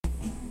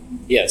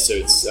So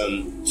it's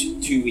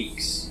 2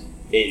 weeks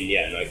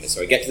in.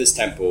 So I get to this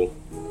temple,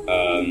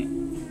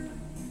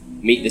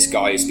 meet this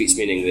guy who speaks to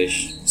me in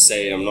English,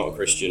 say I'm not a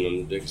Christian,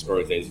 I'm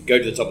exploring things, go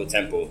to the top of the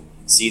temple,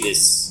 see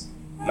this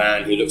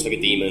man who looks like a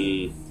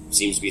demon,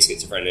 seems to be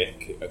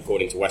schizophrenic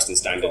according to Western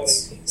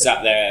standards,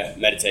 sat there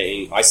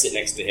meditating. I sit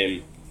next to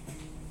him,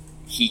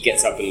 he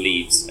gets up and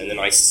leaves, and then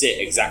I sit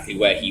exactly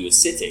where he was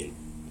sitting,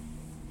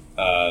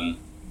 and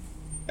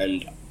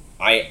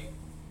I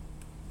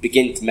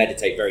begin to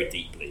meditate very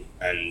deeply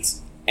and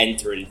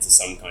enter into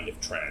some kind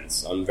of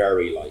trance. I'm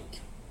very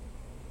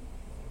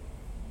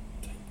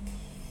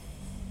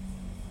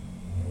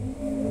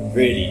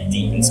really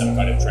deep in some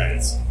kind of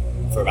trance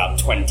for about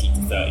 20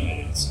 to 30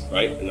 minutes,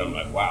 right? And I'm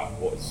like, wow,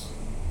 what's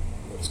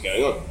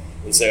going on?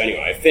 And so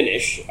anyway, I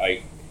finish,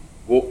 I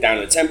walk down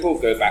the temple,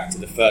 go back to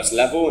the first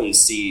level and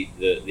see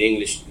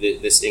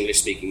this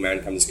English-speaking man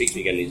come and speak to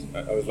me again.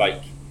 I was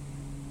like,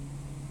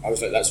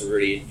 that's a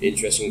really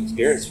interesting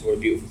experience. What a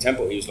beautiful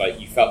temple. He was like,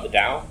 you felt the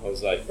Tao? I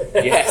was like,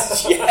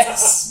 yes,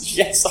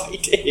 I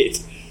did.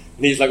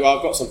 And he's like, well,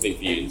 I've got something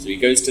for you. And so he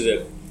goes to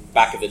the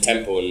back of the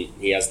temple and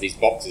he has these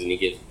boxes and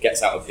he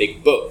gets out a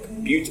big book,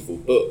 beautiful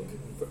book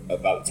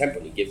about the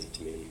temple, and he gives it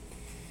to me.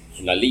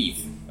 And I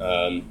leave.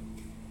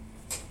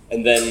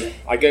 And then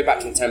I go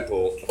back to the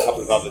temple a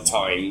couple of other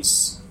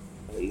times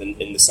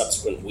in the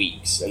subsequent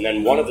weeks. And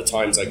then one of the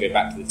times I go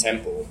back to the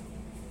temple,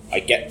 I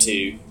get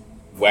to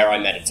where I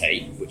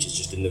meditate, which is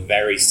just in the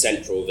very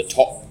central,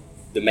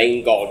 the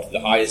main god, the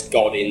highest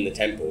god in the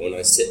temple, and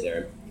I sit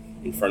there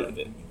in front of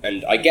it.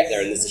 And I get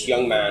there and there's this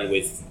young man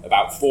with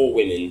about 4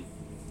 women,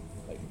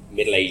 like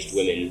middle-aged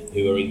women,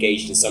 who are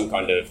engaged in some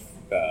kind of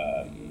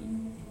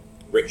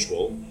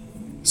ritual,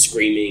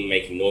 screaming,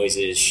 making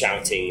noises,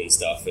 shouting and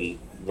stuff, and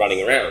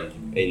running around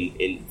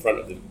in front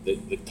of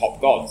the top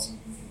gods.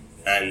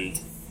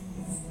 And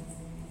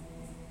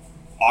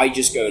I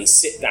just go and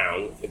sit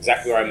down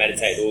exactly where I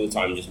meditate all the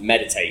time, just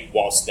meditate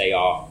whilst they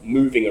are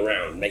moving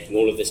around, making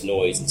all of this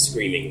noise and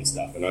screaming and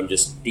stuff, and I'm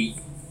just deep,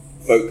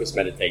 focused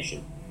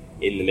meditation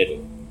in the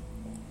middle.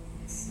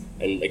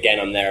 And again,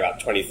 I'm there about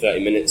 20,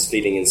 30 minutes,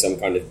 feeling in some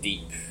kind of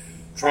deep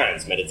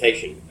trance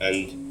meditation.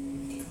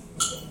 And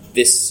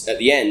at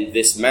the end,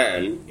 this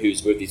man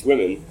who's with these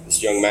women,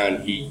 this young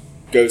man, he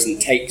goes and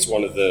takes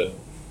one of the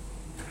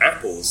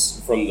apples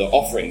from the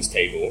offerings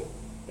table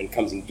and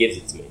comes and gives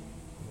it to me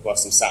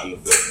whilst I'm sat on the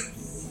floor.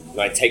 And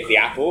I take the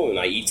apple and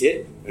I eat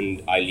it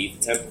and I leave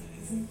the temple.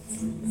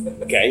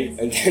 Okay,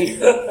 and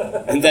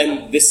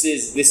then this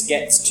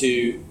gets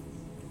to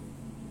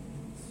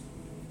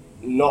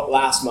not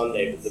last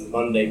Monday, but the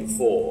Monday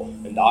before,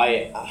 and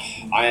I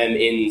am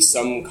in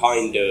some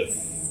kind of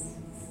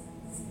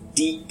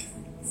deep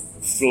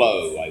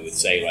flow, I would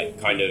say, like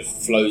kind of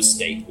flow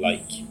state,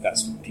 like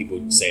that's what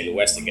people say in the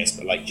West, I guess,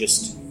 but like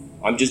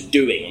I'm just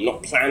doing. I'm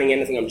not planning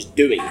anything. I'm just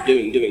doing. And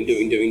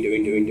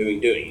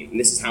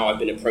this is how I've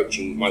been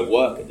approaching my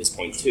work at this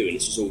point too. And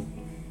it's just all,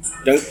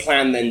 don't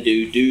plan then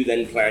do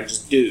then plan,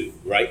 just do,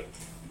 right?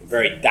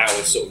 Very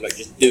Taoist sort of like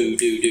just do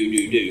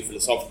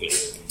philosophically.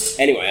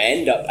 Anyway, I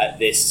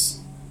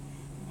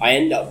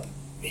end up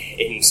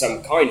in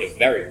some kind of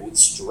very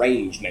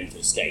strange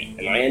mental state,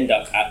 and I end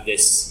up at the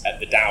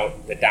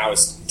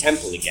Taoist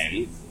temple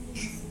again,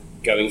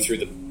 going through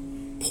the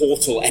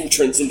portal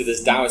entrance into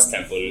this Taoist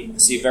temple,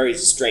 and see very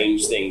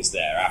strange things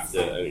there. I've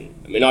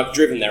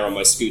driven there on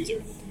my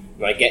scooter,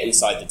 and I get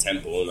inside the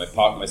temple and I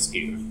park my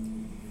scooter,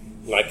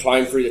 and I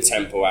climb through the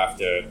temple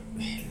after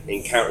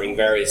encountering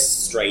various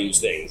strange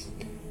things,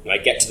 and I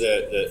get to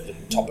the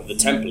top of the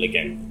temple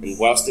again. And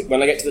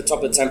when I get to the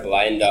top of the temple,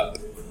 I end up,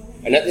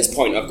 and at this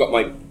point I've got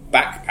my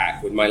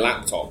backpack with my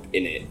laptop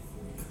in it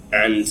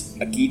and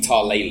a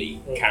guitar lele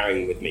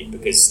carrying with me,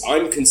 because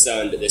I'm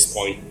concerned at this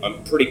point.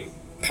 I'm pretty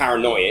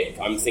paranoid.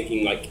 I'm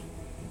thinking like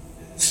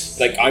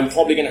I'm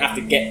probably going to have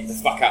to get the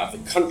fuck out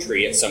of the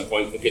country at some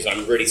point, because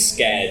I'm really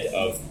scared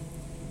of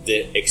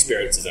the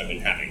experiences I've been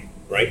having,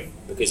 right?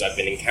 Because I've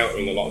been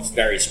encountering a lot of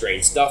very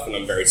strange stuff, and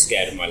I'm very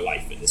scared of my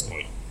life at this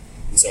point.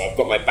 And so I've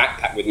got my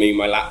backpack with me,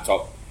 my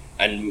laptop,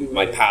 and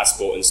my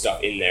passport and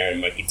stuff in there, and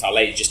my guitar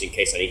lele, just in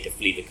case I need to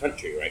flee the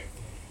country, right?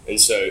 And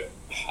so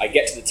I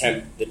get to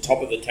the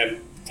top of the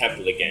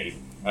temple again,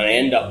 and I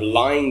end up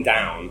lying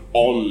down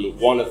on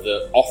one of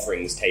the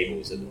offerings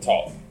tables at the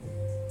top.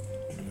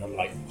 And I'm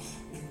like,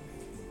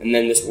 and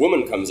then this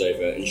woman comes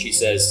over and she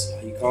says,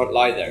 you can't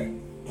lie there.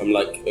 I'm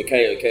like,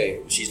 okay.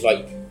 She's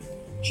like,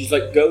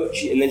 go,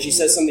 and then she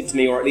says something to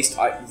me, or at least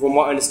from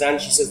what I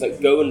understand, she says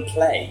like, go and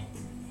play.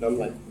 And I'm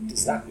like, what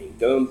does that mean?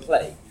 Go and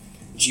play.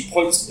 And she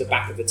points to the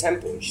back of the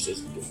temple and she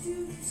says,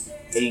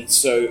 and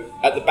so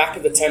at the back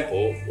of the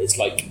temple, it's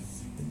like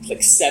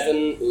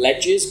 7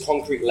 ledges,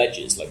 concrete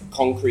ledges, like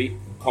concrete,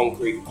 and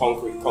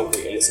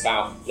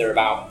they're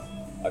about,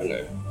 I don't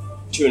know,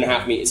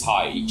 2.5 meters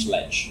high each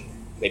ledge,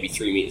 maybe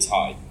 3 meters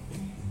high.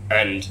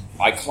 And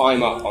I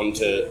climb up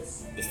onto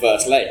the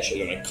first ledge,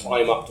 and then I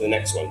climb up to the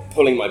next one,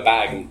 pulling my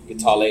bag and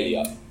guitar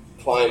lele up,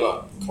 climb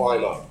up.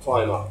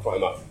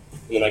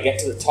 And then I get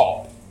to the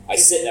top, I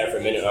sit there for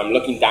a minute, and I'm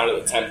looking down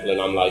at the temple,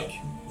 and I'm like,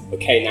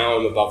 okay, now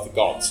I'm above the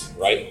gods,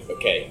 right?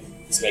 Okay,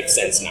 this makes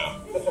sense now.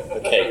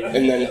 Okay,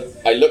 and then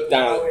I look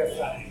down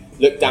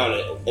at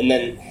it, and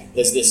then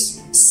there's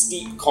this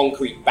steep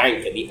concrete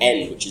bank at the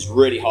end, which is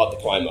really hard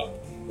to climb up.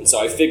 And so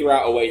I figure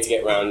out a way to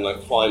get around, and I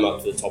climb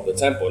up to the top of the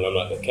temple, and I'm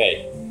like,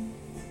 okay.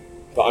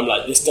 But I'm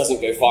like, this doesn't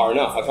go far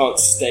enough. I can't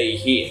stay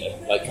here.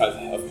 Like,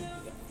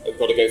 I've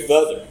got to go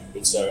further.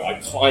 And so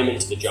I climb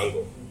into the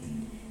jungle.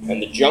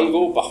 And the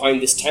jungle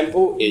behind this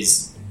temple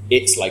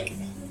it's like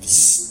the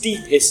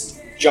steepest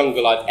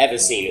jungle I've ever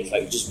seen. It's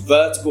like just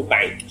vertical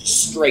bank,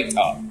 just straight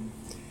up.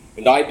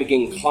 And I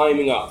begin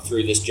climbing up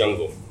through this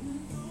jungle.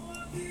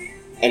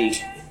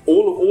 And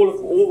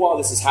all while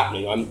this is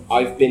happening,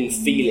 I've been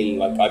feeling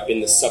like I've been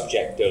the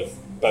subject of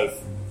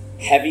both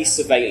heavy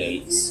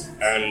surveillance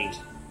and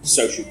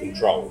social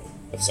control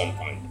of some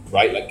kind,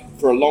 right? Like,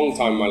 for a long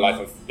time in my life,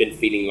 I've been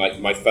feeling like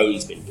my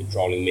phone's been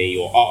controlling me,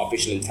 or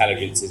artificial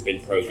intelligence has been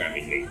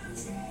programming me.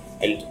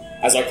 And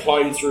as I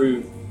climb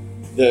through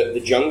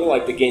the jungle, I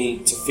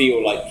begin to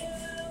feel like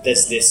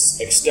there's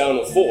this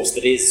external force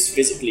that is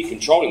physically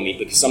controlling me,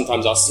 because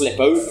sometimes I'll slip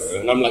over,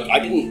 and I'm like, I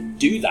didn't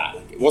do that.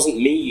 Like, it wasn't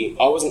me.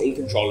 I wasn't in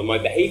control of my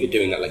behavior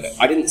doing that. Like,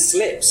 I didn't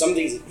slip.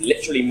 Somebody's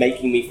literally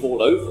making me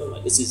fall over.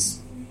 Like, this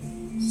is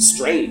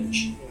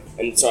strange.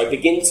 And so I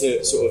begin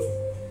to sort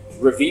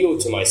of reveal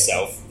to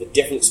myself the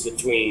difference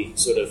between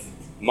sort of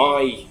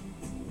my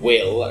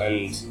will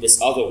and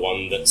this other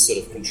one that's sort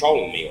of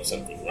controlling me or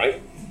something,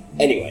 right?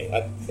 Anyway,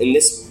 in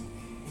this,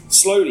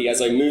 slowly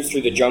as I move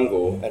through the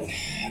jungle and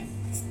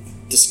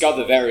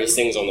discover various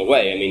things on the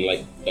way, I mean,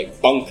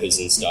 like bunkers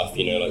and stuff,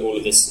 you know, like all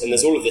of this, and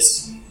there's all of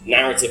this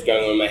narrative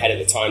going on in my head at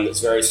the time that's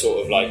very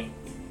sort of like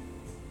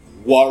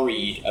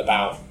worried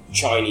about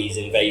Chinese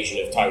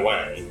invasion of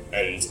Taiwan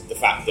and the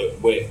fact that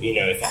we're, you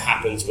know, if it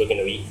happens, we're going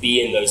to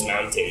be in those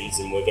mountains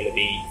and we're going to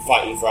be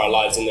fighting for our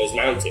lives in those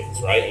mountains,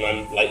 right? And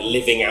I'm like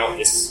living out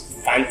this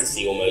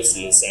fantasy almost,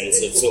 in the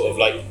sense of sort of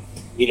like,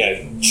 you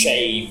know,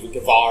 Che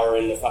Guevara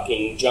in the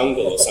fucking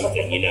jungle or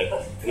something, you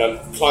know. And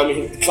I'm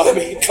climbing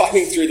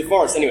through the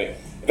forest. Anyway,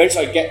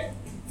 eventually I get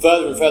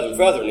further and further and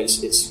further, and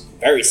it's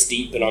very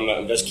steep, and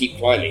I'm just keep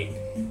climbing.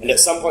 And at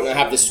some point I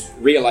have this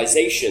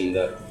realization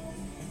that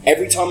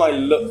every time I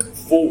look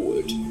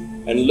forward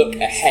and look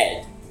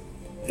ahead,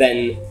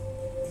 then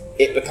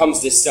it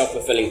becomes this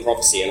self-fulfilling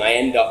prophecy, and I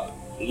end up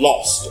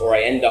lost, or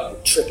I end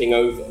up tripping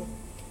over.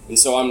 And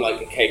so I'm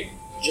like, okay,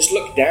 just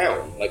look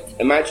down. Like,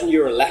 imagine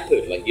you're a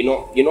leopard. Like, you're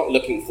not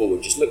looking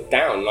forward. Just look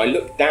down. And I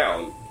look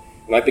down,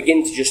 and I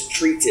begin to just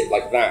treat it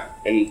like that.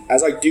 And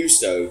as I do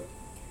so,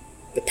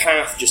 the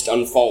path just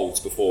unfolds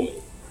before me.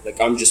 Like,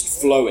 I'm just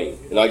flowing,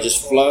 and I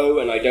just flow,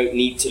 and I don't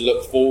need to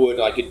look forward.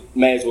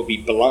 May as well be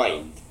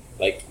blind,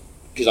 like,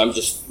 because I'm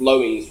just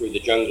flowing through the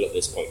jungle at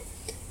this point.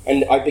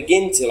 And I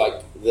begin to,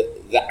 like,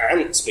 the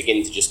ants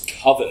begin to just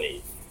cover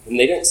me, and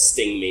they don't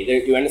sting me, they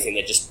don't do anything,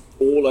 they're just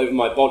all over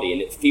my body,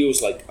 and it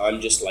feels like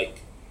I'm just,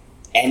 like,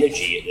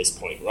 energy at this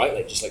point, right?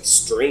 Like, just like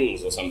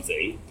strings or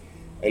something,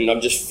 and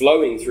I'm just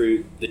flowing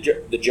through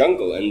the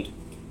jungle, and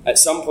at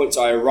some points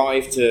I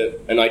arrive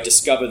to, and I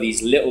discover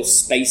these little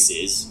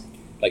spaces,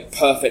 like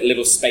perfect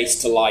little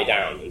space to lie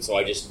down, and so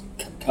I just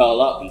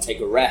curl up and take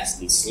a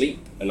rest and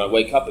sleep, and I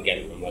wake up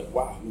again, and I'm like,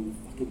 wow, I'm in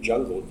the fucking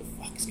jungle, what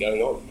the fuck is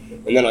going on?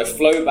 And then I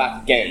flow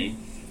back again,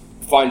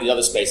 find the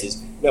other spaces,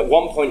 and at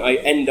one point I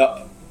end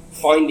up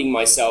finding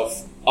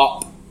myself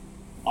up,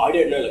 I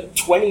don't know, like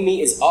 20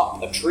 meters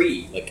up a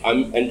tree,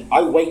 and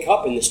I wake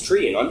up in this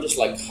tree, and I'm just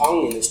like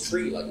hung in this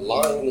tree, like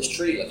lying in this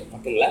tree like a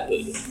fucking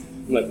leopard.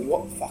 I'm like,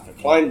 what the fuck?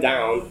 I climb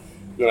down,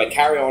 and I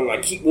carry on, and I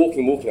keep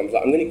walking. I'm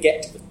like, I'm going to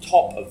get to the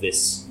top of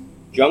this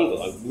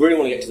jungle. I really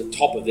want to get to the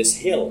top of this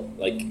hill,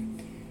 like,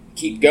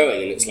 keep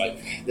going, and it's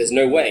like, there's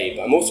no way.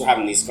 But I'm also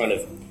having these kind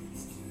of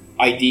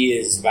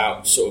ideas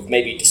about sort of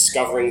maybe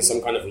discovering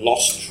some kind of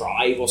lost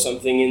tribe or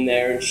something in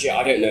there and shit.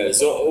 I don't know.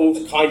 There's all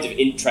kinds of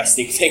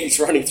interesting things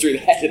running through the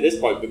head at this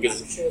point,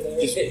 because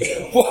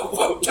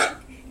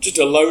just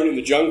alone in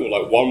the jungle,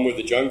 like one with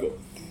the jungle.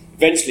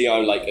 Eventually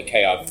I'm like,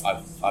 okay,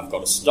 I've got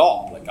to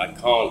stop. Like, I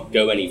can't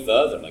go any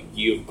further. Like,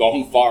 you've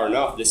gone far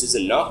enough. This is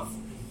enough.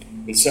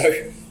 And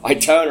so I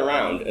turn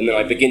around, and then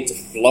I begin to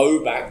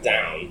flow back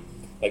down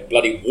like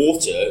bloody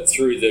water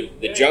through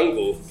the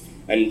jungle.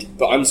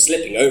 But I'm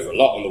slipping over a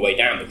lot on the way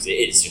down, because it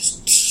is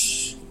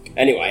just...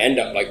 Anyway, I end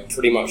up like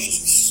pretty much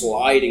just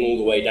sliding all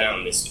the way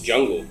down this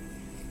jungle.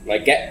 And I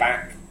get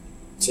back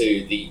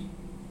to the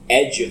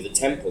edge of the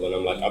temple, and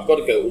I'm like, I've got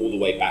to go all the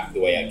way back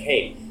the way I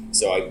came.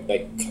 So I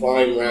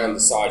climb around the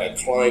side, I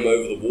climb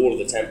over the wall of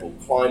the temple,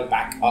 climb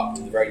back up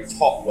to the very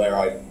top where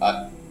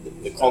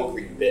the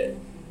concrete bit,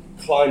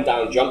 climb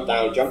down, jump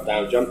down,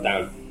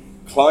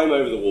 climb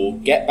over the wall,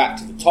 get back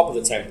to the top of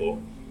the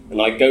temple,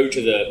 and I go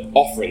to the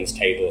offerings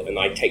table, and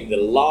I take the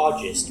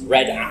largest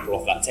red apple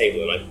off that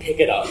table, and I pick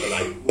it up, and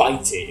I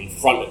bite it in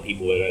front of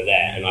people when they're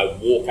there, and I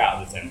walk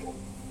out of the temple.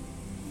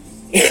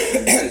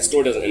 The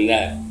story doesn't end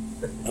there.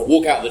 I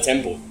walk out of the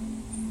temple.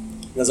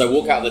 And as I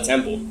walk out of the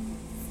temple,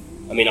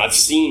 I mean, I've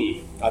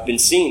been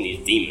seeing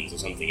these demons or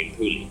something in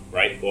Puli,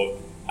 right? Or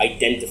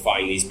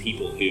identifying these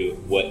people who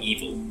were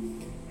evil.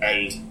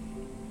 And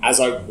as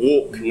I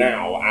walk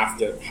now,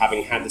 after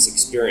having had this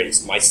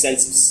experience, my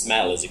sense of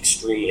smell is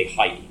extremely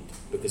heightened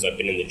because I've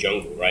been in the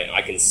jungle, right?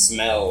 I can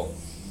smell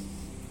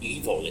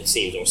evil, it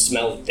seems, or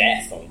smell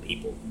death on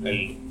people.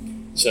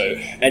 And so,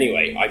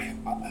 anyway,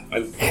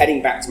 I'm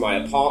heading back to my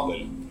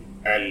apartment,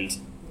 and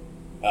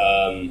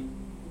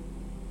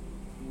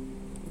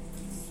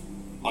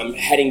I'm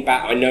heading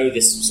back. I know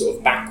this sort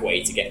of back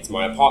way to get to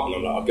my apartment.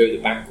 I'm like, I'll go the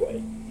back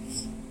way.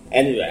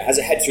 Anyway, as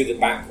I head through the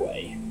back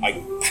way,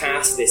 I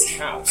pass this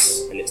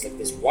house, and it's like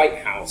this white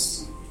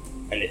house,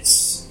 and it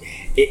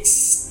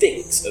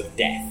stinks of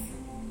death,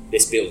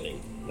 this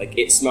building. Like,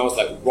 it smells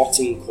like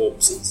rotting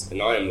corpses,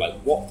 and I am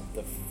like, what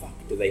the fuck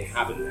do they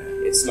have in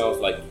there? It smells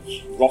like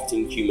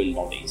rotting human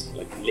bodies,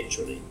 like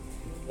literally.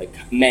 Like,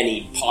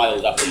 many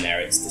piled up in there.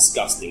 It's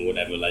disgusting,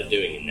 whatever they're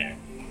doing in there.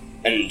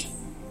 And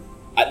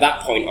at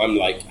that point, I'm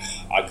like,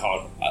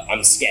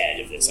 I'm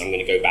scared of this. I'm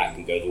going to go back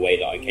and go the way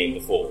that I came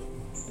before.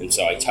 And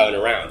so I turn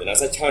around, and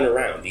as I turn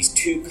around, these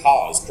two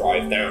cars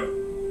drive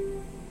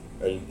down,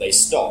 and they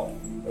stop,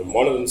 and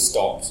one of them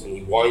stops, and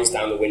he winds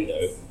down the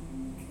window,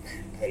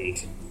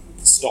 and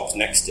stops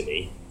next to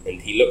me,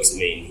 and he looks at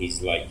me, and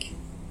he's like,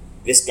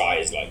 this guy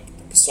is like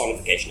the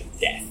personification of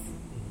death,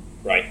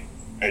 right?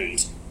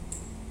 And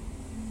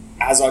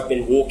as I've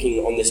been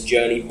walking on this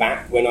journey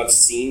back, when I've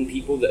seen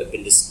people that have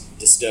been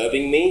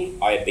disturbing me,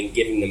 I have been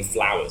giving them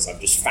flowers. I've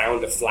just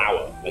found a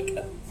flower, like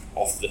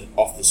off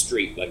the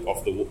street, like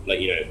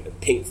a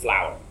pink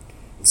flower.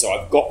 And so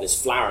I've got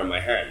this flower in my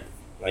hand,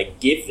 and I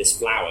give this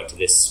flower to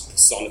this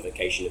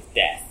personification of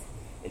death,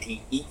 and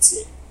he eats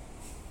it,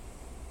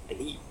 and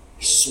he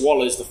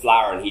swallows the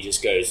flower, and he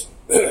just goes,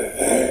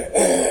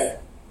 and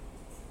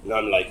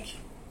I'm like,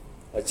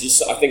 I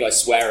think I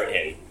swear at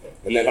him,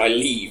 and then I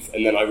leave,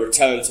 and then I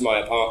return to my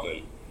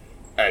apartment,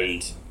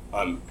 and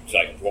I'm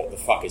like, what the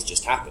fuck has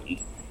just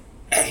happened?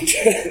 And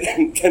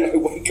then I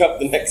wake up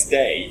the next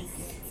day,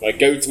 and I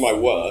go to my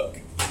work,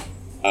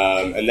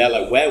 and they're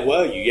like, where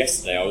were you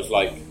yesterday? I was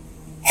like,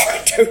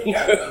 I don't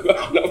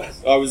know.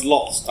 I was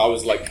lost. I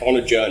was like on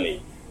a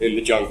journey in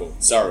the jungle.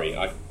 Sorry,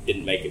 I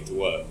didn't make it to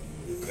work.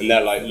 And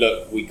they're like,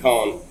 look, we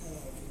can't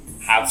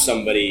have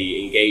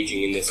somebody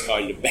engaging in this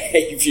kind of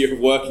behaviour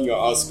working at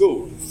our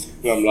school.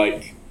 And I'm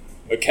like,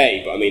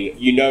 okay, but I mean,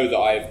 you know that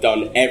I have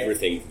done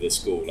everything for this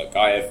school. Like,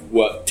 I have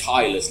worked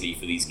tirelessly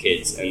for these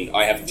kids, and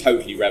I have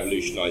totally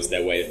revolutionised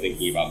their way of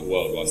thinking about the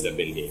world whilst they've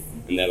been here.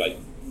 And they're like,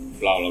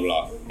 blah, blah,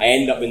 blah. I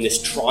end up in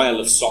this trial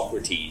of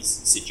Socrates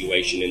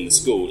situation in the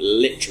school.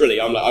 Literally,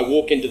 I'm like, I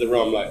walk into the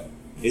room, I'm like,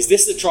 is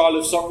this the trial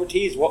of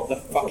Socrates? What the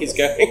fuck is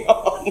going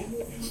on?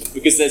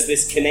 Because there's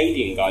this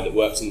Canadian guy that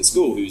works in the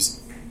school who's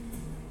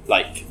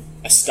like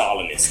a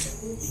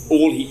Stalinist.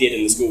 All he did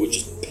in the school was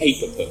just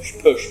paper push.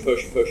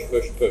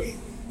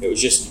 It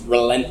was just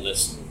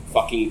relentless,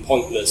 fucking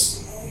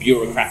pointless,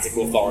 bureaucratic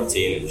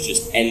authority, and it was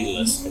just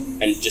endless,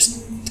 and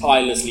just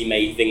tirelessly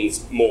made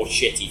things more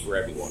shitty for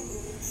everyone.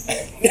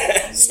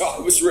 So I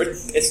was really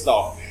pissed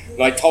off,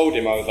 and I told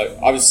him,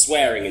 I was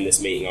swearing in this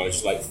meeting, I was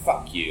just like,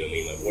 fuck you, I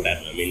mean, like,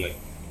 whatever, I mean, like,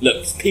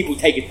 look, people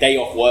take a day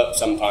off work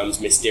sometimes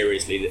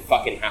mysteriously, that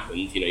fucking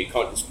happens, you know, you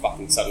can't just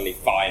fucking suddenly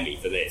fire me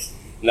for this.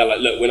 And they're like,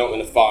 look, we're not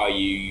going to fire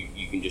you,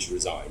 you can just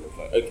resign. I was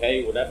like,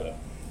 okay, whatever,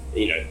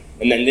 you know.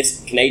 And then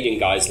this Canadian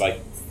guy's like,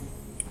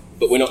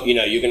 but we're not, you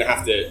know, you're going to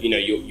have to, you know,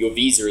 your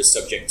visa is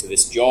subject to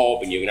this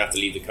job, and you're going to have to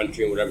leave the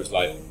country and whatever. It's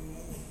like,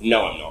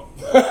 no, I'm not.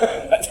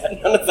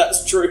 None of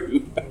that's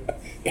true,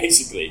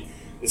 basically.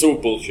 It's all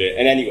bullshit.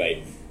 And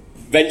anyway,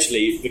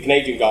 eventually, the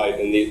Canadian guy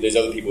and those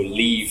other people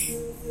leave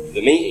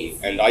the meeting,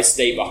 and I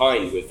stay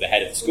behind with the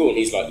head of the school, and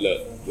he's like,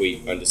 look,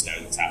 we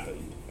understand what's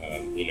happened,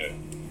 you know,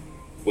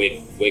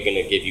 we're going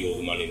to give you all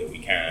the money that we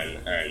can,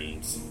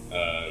 and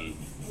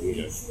you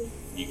know,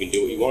 you can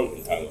do what you want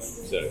in Thailand.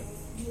 So,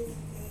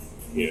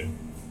 you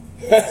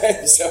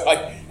know. So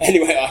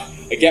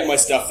I get my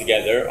stuff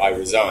together, I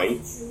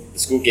resign, the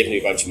school gives me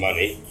a bunch of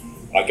money,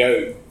 I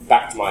go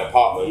back to my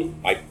apartment,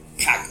 I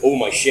pack all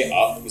my shit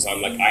up, because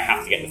I'm like, I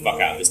have to get the fuck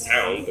out of this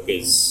town,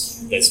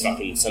 because there's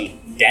fucking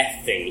some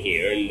death thing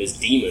here, and there's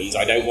demons,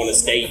 I don't want to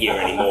stay here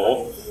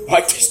anymore,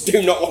 I just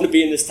do not want to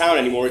be in this town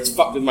anymore, it's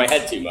fucked with my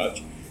head too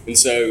much. And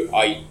so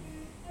I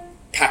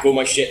pack all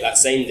my shit that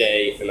same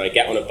day, and I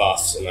get on a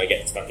bus, and I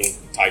get to fucking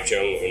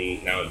Taichung,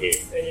 and now I'm here.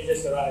 And you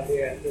just arrived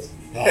here?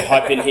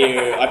 I've been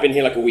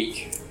here like a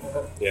week.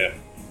 Yeah.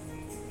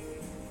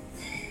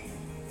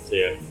 So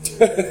yeah.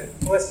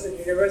 What's the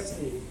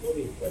university?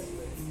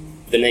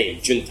 The name,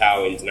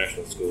 Juntao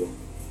International School.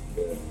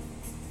 Yeah.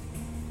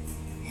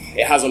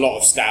 It has a lot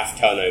of staff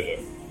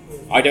turnover.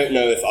 I don't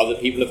know if other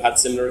people have had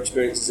similar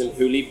experiences in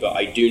Puli, but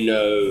I do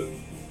know,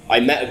 I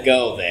met a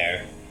girl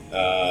there,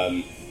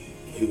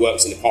 who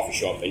works in a coffee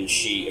shop, and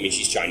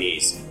she's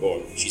Chinese,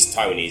 or she's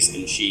Taiwanese,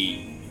 and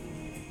she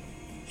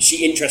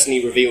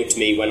interestingly revealed to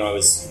me when I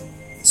was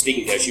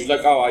speaking to her, she was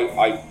like, oh,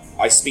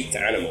 I speak to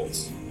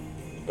animals.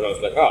 And I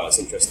was like, oh, that's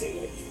interesting,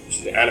 like,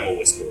 she's an animal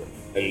whisperer.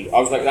 And I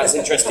was like, that's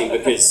interesting,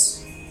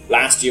 because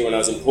last year when I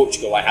was in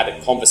Portugal, I had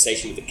a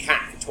conversation with a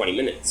cat for 20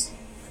 minutes.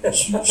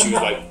 she was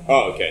like,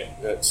 "Oh, okay."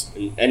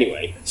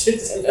 Anyway. She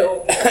doesn't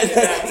know.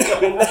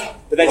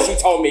 But then she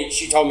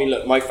told me,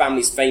 look, my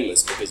family's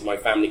famous because my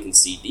family can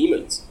see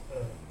demons.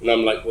 And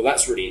I'm like, well,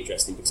 that's really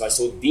interesting because I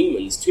saw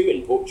demons too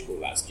in Portugal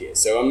last year.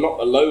 So I'm not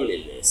alone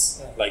in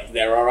this. Like,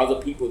 there are other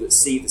people that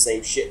see the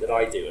same shit that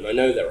I do. And I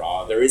know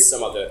there is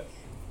some other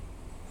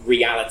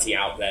reality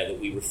out there that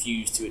we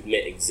refuse to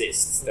admit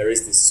exists. There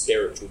is this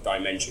spiritual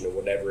dimension or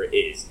whatever it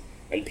is.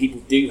 And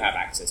people do have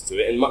access to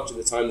it. And much of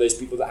the time, those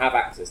people that have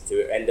access to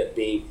it end up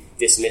being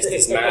dismissed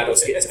as mad or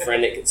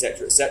schizophrenic,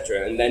 etc.,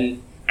 etc. And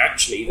then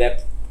actually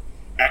they're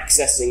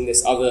accessing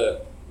this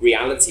other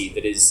reality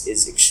that is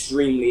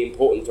extremely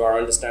important to our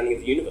understanding of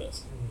the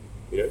universe,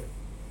 you know.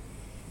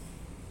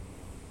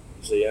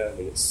 So yeah, I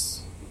mean,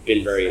 it's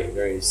been very,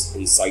 very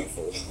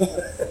insightful,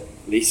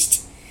 at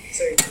least.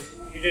 So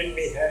you didn't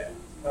meet her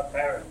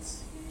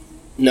parents?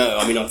 No,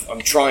 I mean,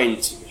 I'm trying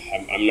to.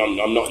 I'm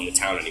not in the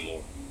town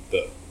anymore,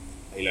 but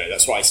you know,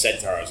 that's what I said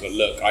to her. I was like,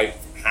 look, I've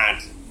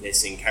had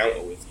this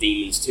encounter with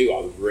demons too. I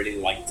would really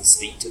like to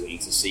speak to them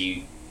to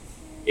see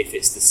if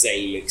it's the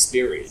same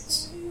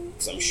experience.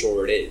 Because I'm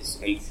sure it is.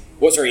 And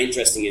what's very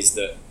interesting is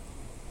that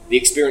the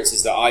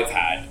experiences that I've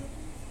had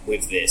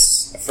with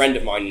this, a friend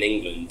of mine in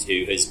England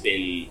who has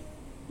been,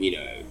 you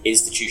know,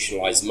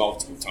 institutionalized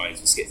multiple times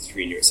with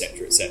schizophrenia,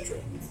 etc.,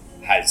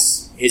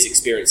 his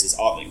experiences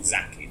are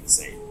exactly the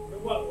same.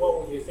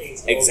 What would you think?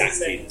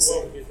 Exactly the same.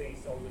 What would you think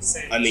is all the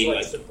same? I mean, what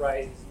like,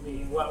 surprises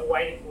me?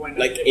 Why not?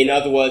 Like, in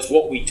other words,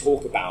 what we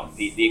talk about,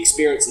 the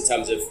experience in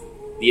terms of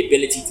the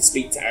ability to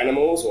speak to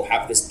animals or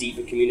have this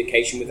deeper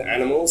communication with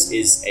animals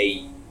is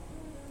a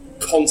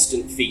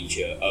constant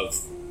feature of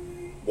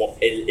what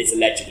is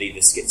allegedly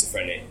the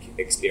schizophrenic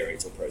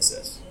experience or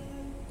process.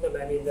 No,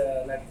 I mean,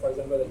 like, for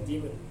example, the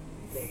demon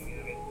thing.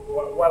 I mean,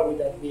 why would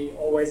that be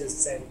always the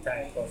same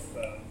type of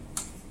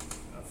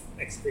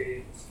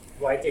experience?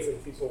 Why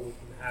different people would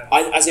have?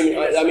 I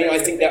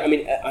think that.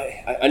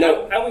 I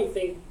know. How we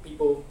think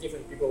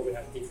different people will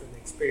have different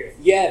experience.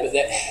 Yeah,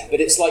 but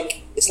it's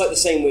like the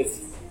same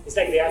with. It's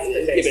like the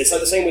aftertaste. Yeah, but it's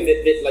like the same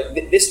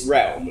with this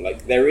realm.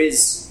 Like, there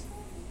is,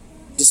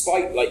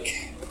 despite,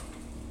 like,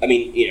 I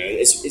mean, you know,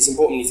 it's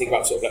important when you think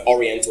about sort of like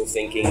Oriental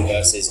thinking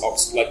versus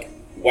like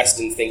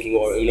Western thinking,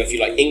 or, you know, if you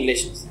like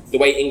English, the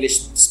way English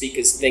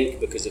speakers think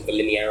because of the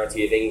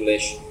linearity of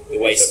English, the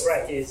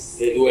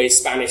way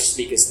Spanish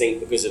speakers think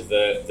because of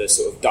the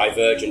sort of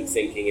divergent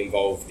thinking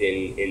involved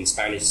in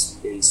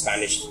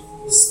Spanish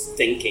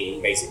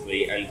thinking,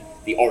 basically, and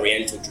the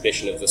Oriental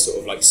tradition of the sort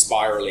of like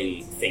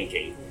spiraling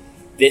thinking.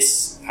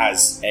 This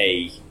has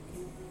a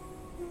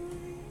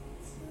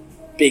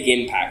big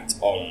impact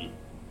on.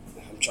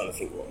 I'm trying to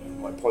think what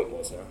my point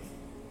was now.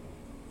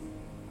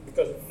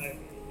 Because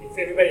if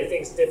everybody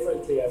thinks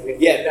differently,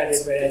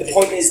 the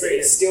point is that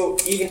it's still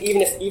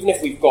even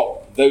if we've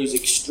got those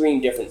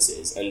extreme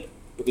differences, and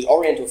because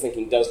Oriental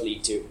thinking does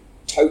lead to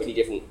totally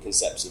different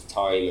concepts of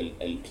time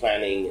and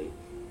planning and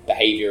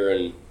behaviour,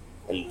 and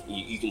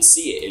you can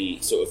see it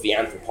in sort of the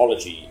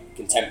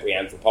contemporary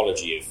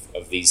anthropology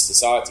of these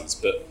societies,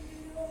 but.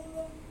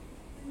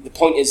 The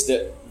point is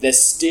that there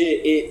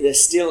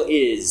still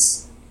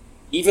is,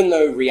 even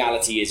though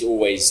reality is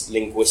always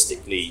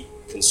linguistically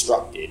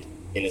constructed,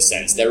 in a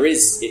sense,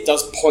 it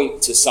does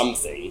point to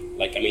something,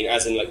 like, I mean,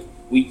 as in, like,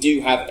 we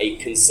do have a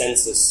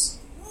consensus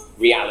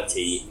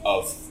reality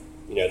of,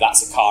 you know,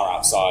 that's a car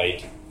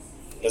outside,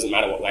 it doesn't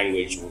matter what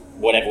language,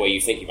 whatever way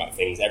you're thinking about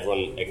things,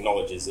 everyone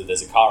acknowledges that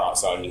there's a car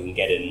outside and you can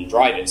get in and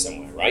drive it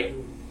somewhere, right?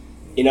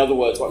 In other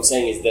words, what I'm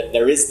saying is that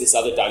there is this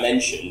other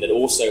dimension that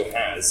also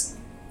has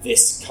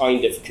this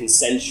kind of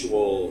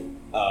consensual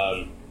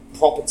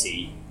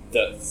property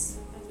that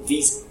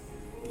these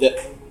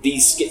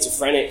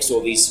schizophrenics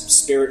or these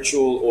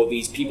spiritual or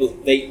these people,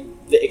 the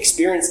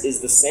experience is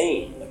the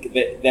same. Like,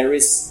 there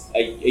is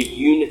a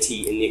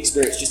unity in the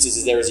experience, just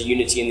as there is a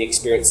unity in the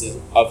experiences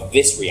of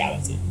this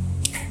reality.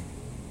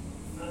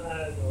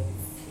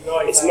 No,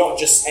 it's not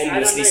just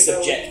endlessly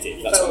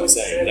subjective. That's what I'm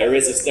saying. There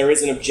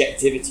is an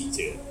objectivity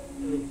to it.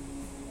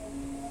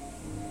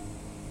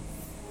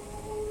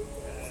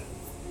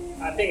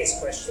 I think it's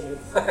questionable.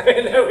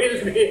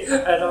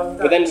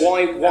 But then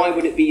why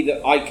would it be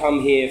that I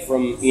come here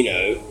from, you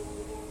know,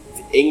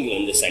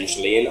 England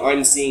essentially, and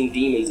I'm seeing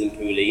demons in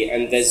Puli,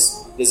 and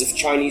there's a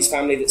Chinese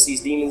family that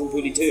sees demons in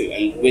Puli too,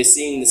 and we're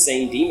seeing the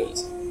same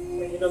demons?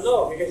 Well, you don't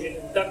know because you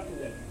didn't talk to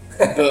them.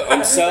 But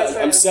I'm certain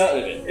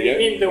of it. You know? I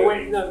mean, the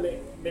way, no,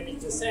 maybe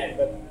it's the same,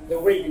 but the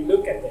way you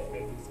look at them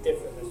maybe is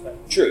different as well.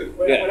 True.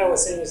 What I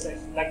was saying is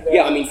like the,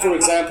 yeah, I mean, for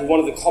example, one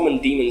of the common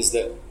demons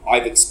that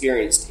I've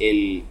experienced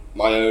in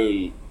my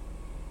own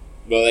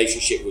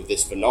relationship with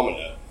this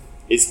phenomena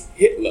is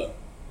Hitler.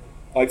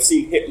 I've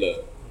seen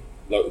Hitler,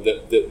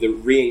 like the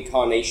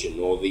reincarnation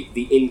or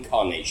the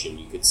incarnation,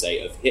 you could say,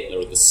 of Hitler,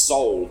 or the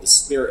soul, the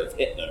spirit of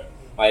Hitler.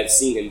 I have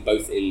seen him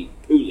both in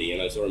Puli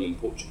and I saw him in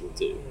Portugal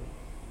too,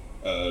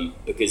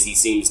 because he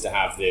seems to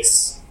have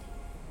this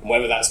And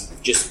whether that's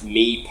just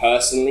me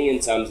personally in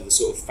terms of the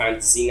sort of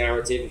fantasy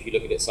narrative, if you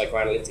look at it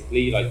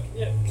psychoanalytically, like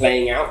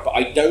playing out, but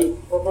I don't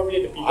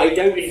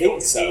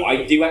think so.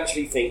 I do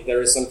actually think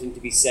there is something to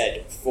be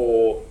said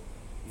for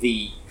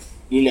the,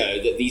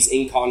 that these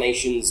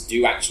incarnations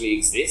do actually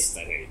exist.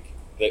 I think.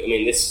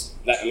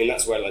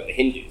 That's where like the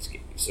Hindus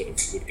sort of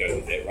would go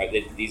with it, right?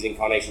 These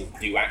incarnations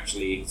do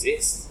actually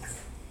exist.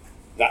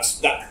 I'm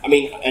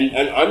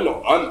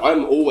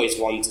always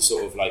one to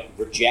sort of like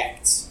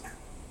reject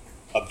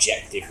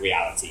objective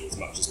reality as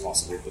much as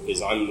possible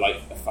because I'm like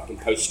a fucking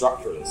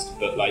post-structuralist,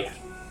 but like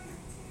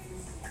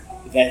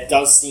there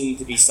does seem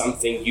to be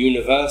something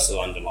universal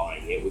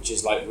underlying it, which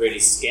is like really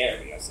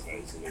scary, I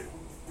suppose.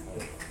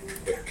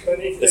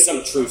 There's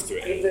some truth to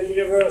it. If the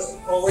universe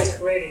always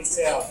creates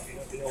itself,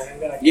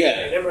 and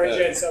an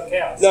emergence of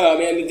chaos. No, I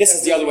mean, this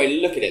is the other way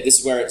to look at it. This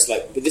is where it's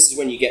like, but this is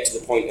when you get to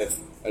the point of,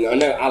 and I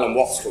know Alan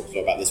Watts talks a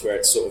lot about this, where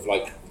it's sort of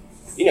like,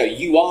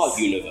 you are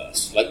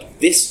universe. Like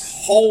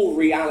this whole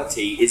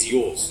reality is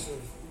yours.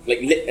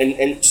 Like,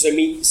 and so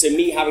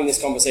me having this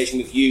conversation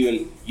with you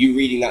and you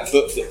reading that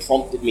book that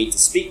prompted me to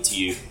speak to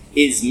you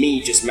is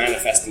me just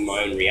manifesting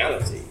my own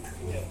reality.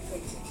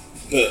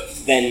 But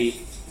then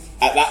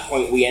at that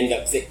point we end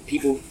up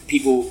people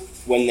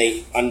when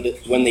they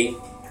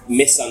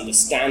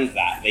misunderstand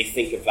that, they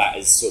think of that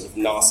as sort of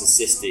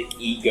narcissistic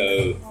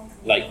ego,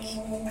 like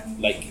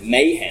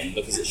mayhem,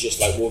 because it's just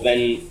like, well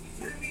then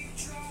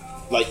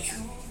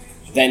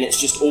it's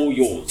just all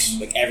yours,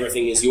 like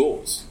everything is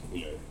yours,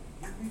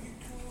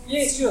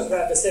 Yeah, it's yours,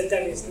 but at the same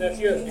time it's not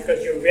yours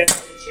because your reality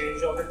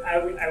changes over.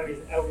 I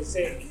would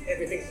say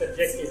everything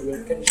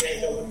subjective can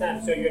change over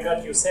time, so you're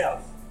not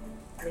yourself.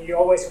 I mean, you're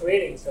always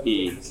creating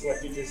something. It's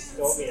what you just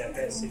told me. I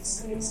guess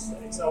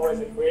it's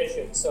always a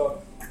creation.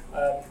 So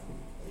I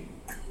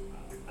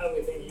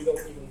would think you don't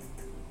even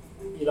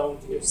belong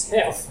to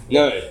yourself.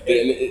 No, but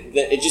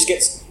it just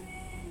gets.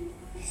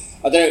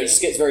 I don't know. It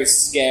just gets very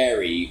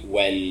scary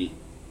when,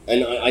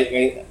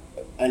 particularly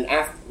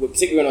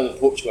when I was in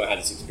Portugal, I had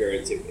this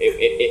experience.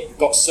 It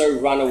got so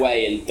run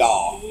away and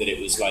dark that it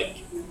was like,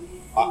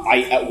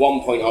 I at one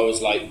point I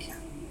was like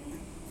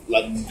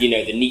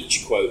the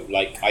Nietzsche quote,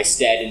 like I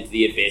stared into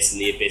the abyss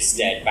and the abyss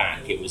stared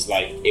back. It was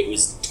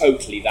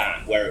totally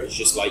that, where it was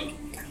just like.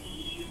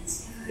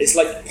 It's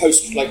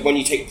like when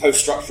you take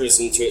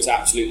post-structuralism to its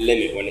absolute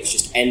limit, when it's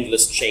just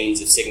endless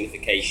chains of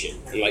signification,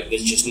 and like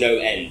there's just no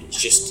end.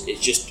 It's just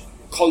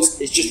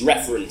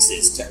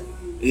references to.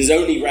 There's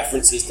only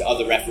references to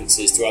other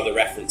references to other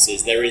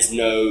references. There is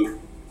no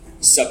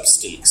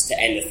substance to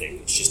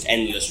anything. It's just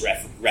endless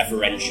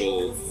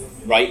referential,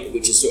 right?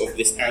 Which is sort of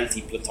this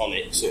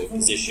anti-Platonic sort of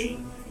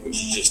position, which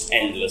is just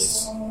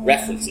endless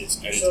references,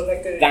 and so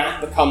that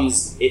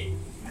becomes it.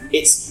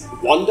 It's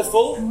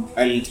wonderful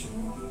and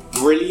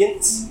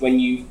brilliant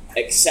when you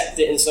accept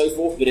it and so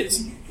forth, but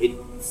it's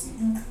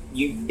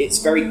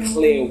very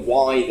clear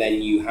why then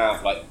you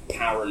have like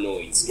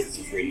paranoid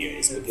schizophrenia.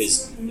 It's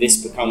because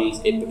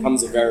it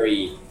becomes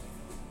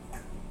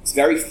it's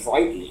very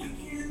frightening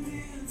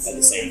at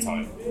the same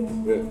time.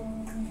 Yeah.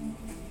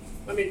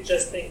 I mean,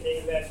 just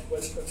thinking that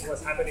what's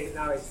happening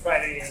now is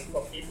frightening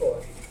for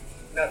people. I mean,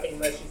 nothing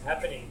much is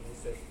happening.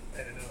 It's just,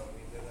 I don't know. I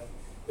mean,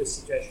 the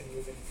situation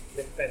with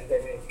the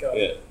pandemic.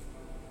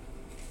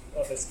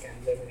 Or the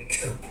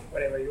scandemic,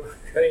 whatever you want to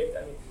call it.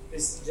 I mean,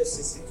 this is just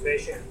a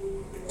situation.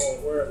 The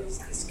whole world is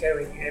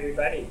scaring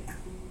everybody.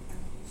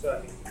 So, I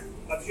mean,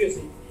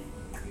 obviously,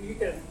 you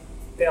can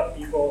tell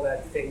people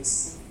that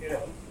things,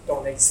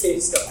 don't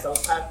exist or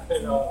don't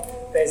happen or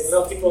there's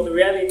multiple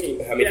reality.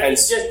 I mean,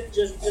 it's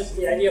just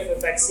the idea of a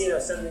vaccine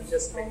or something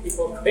just make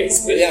people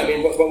crazy. But yeah, I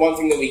mean, but one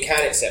thing that we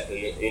can accept,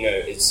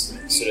 is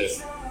sort of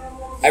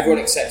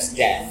everyone accepts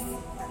death.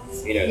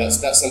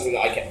 That's something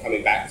that I kept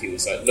coming back to.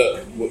 It's like,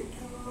 look.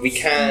 We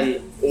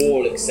can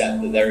all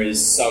accept that there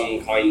is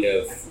some kind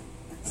of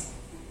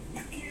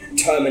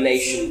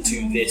termination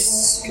to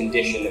this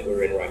condition that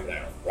we're in right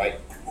now, right?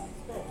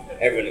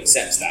 Everyone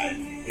accepts that. I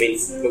mean,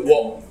 but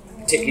what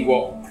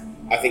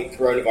I think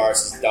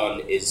coronavirus has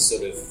done is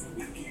sort of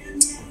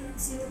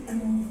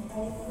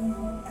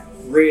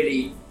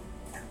really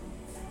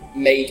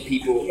made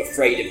people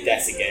afraid of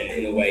death again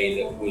in a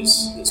way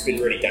that's been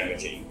really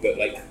damaging. But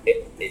like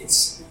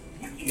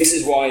this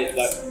is why,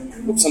 like,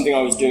 something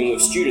I was doing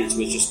with students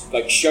was just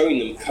like showing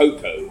them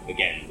Coco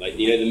again, like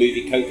the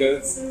movie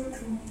Coco,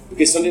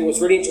 because what's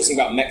really interesting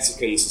about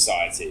Mexican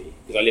society,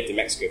 because I lived in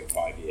Mexico for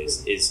 5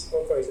 years, is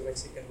Coco is a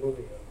Mexican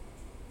movie.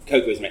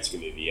 Coco is a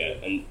Mexican movie, yeah,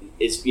 and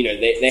it's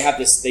they have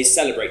this, they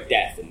celebrate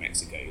death in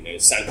Mexico,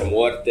 Santa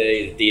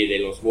Muerte, Dia de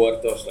los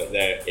Muertos, like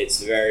it's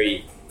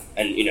very,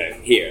 and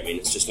here, I mean,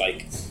 it's just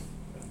like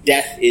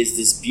death is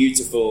this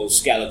beautiful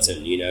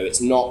skeleton, it's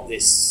not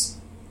this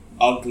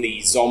ugly,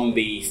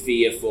 zombie,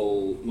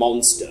 fearful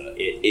monster.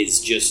 It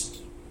is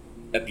just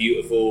a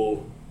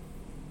beautiful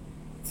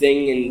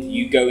thing, and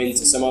you go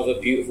into some other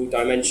beautiful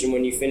dimension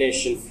when you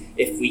finish. And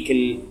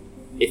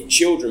if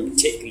children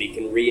particularly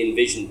can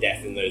re-envision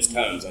death in those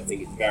terms, I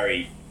think it's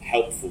very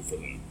helpful for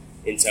them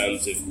in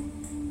terms of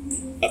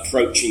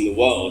approaching the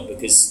world,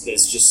 because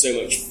there's just so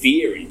much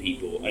fear in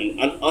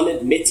an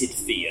unadmitted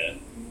fear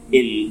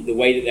in the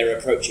way that they're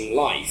approaching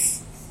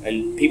life,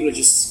 and people are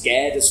just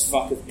scared as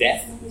fuck of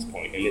death at this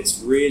point, and it's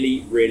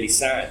really, really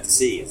sad to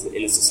see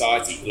in a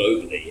society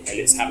globally, and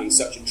it's having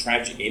such a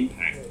tragic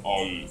impact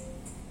on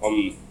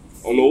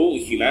all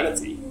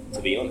humanity,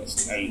 to be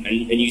honest. And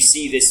you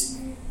see this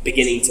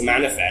beginning to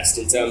manifest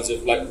in terms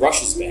of like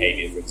Russia's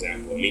behaviour, for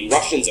example. I mean,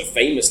 Russians are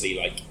famously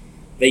like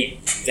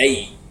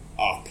they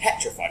are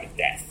petrified of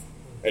death,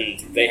 and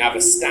they have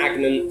a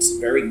stagnant,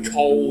 very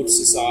cold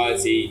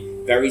society,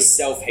 very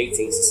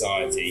self-hating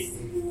society.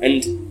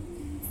 And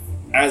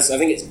as I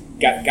think it's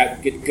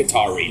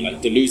Guattari,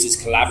 like Deleuze's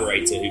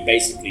collaborator, who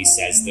basically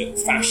says that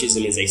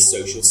fascism is a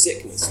social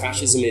sickness.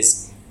 Fascism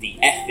is the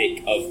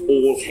ethic of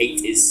all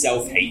hate is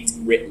self-hate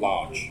writ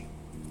large.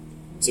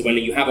 So when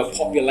you have a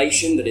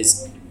population that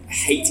is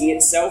hating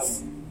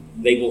itself,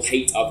 they will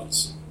hate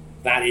others.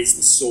 That is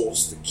the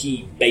source, the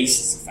key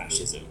basis of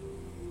fascism.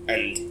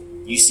 And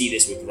you see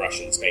this with the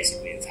Russians,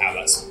 basically, and how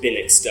that's been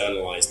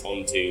externalized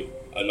onto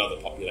another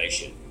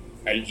population.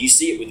 And you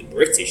see it with the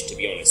British, to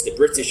be honest. The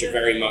British are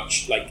very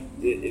much,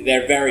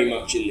 they're very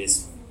much in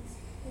this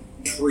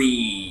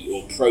pre-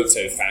 or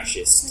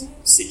proto-fascist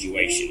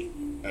situation.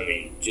 I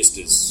mean, because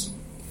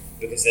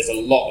there's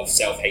a lot of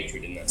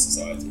self-hatred in that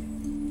society.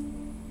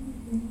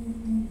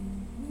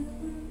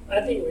 I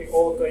think we're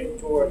all going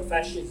toward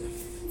fascism,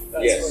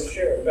 that's for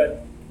sure.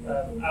 But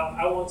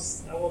I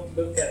won't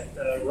look at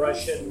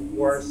Russian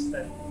worse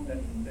than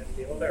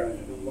the other. I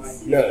don't know why.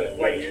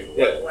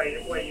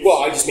 Why? Well,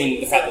 I just mean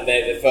the fact that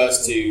they're the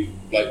first to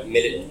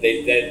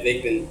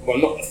they've been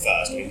not the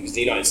first. I mean, because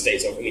the United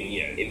States,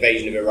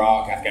 invasion of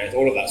Iraq, Afghanistan,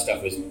 all of that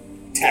stuff was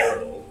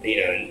terrible.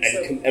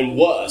 And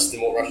worse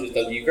than what Russia's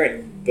done to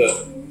Ukraine.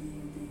 But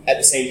at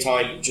the same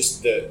time,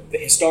 just the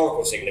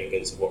historical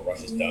significance of what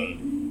Russia's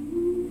done.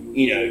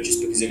 Just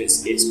because of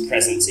its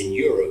presence in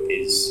Europe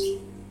is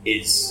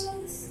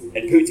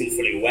and Putin's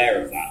fully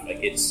aware of that.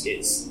 Like it's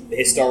the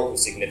historical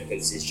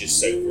significance is just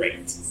so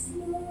great.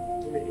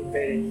 You mean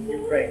invading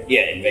Ukraine?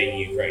 Yeah, invading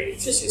Ukraine.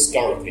 It's just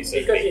historically so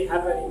because great. it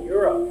happened in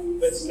Europe.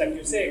 But like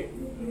you say,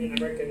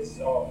 Americans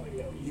or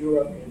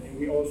Europe, and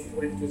we all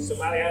went to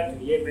Somalia,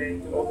 to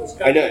Yemen, to all those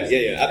countries. I know,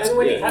 yeah, absolutely. And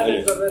when it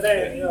happens over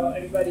there,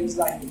 everybody's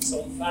like it's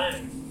all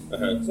fine.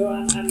 Uh-huh. So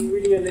I'm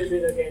really a little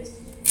bit against.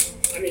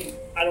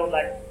 I don't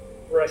like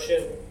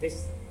Russian,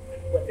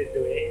 what they're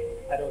doing.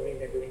 I don't think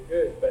they're doing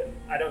good, but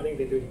I don't think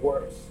they're doing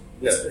worse.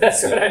 No.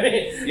 That's what I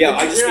mean. Yeah,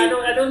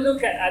 I don't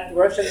look at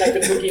Russia like a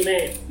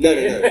boogeyman. No.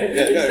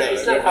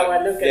 It's not how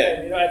I look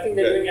at them. I think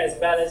they're doing as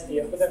bad as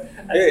the other.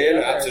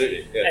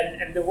 Absolutely. Yeah.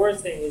 And the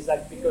worst thing is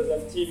because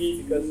of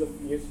TV, because of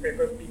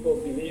newspaper, people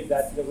believe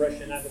that the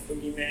Russian are the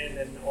boogeyman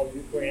and all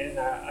Ukrainian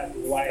are the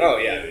white. Oh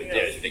yeah,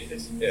 it's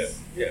ridiculous.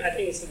 Yeah. I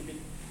think it's a bit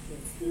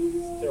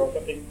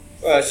stereotypic.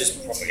 Well, it's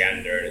just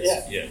propaganda, and it's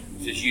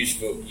just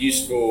useful.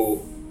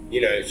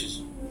 It's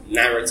just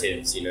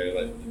narratives.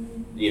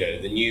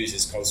 The news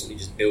is constantly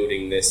just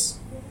building this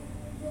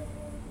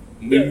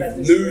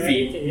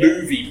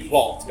movie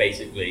plot,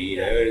 basically.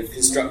 And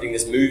constructing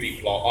this movie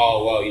plot.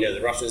 Oh well,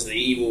 the Russians are the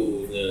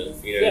evil.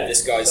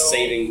 This guy's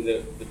saving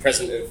the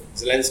president of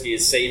Zelensky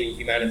is saving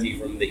humanity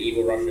from the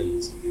evil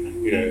Russians.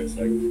 It's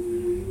like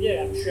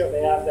I'm sure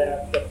they have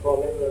their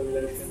problem, the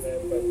relation there,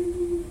 but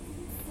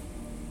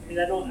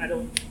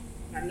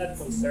I'm not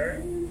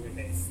concerned with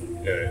it.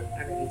 No.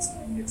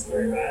 It's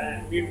very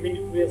bad.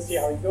 We'll see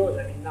how it goes.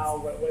 Now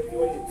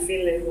when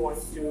Finland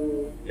wants to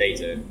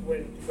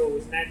go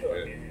with NATO,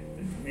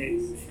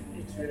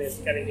 it's really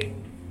escalating.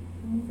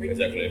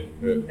 Exactly.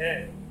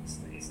 Yeah.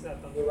 It's not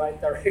on the right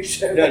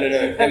direction. No. I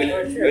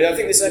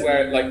think this is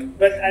where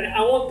But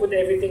I won't put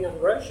everything on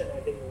Russia. I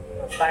think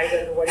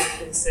Biden, what he's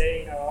been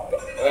saying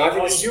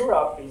on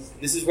Europe is.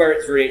 This is where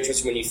it's really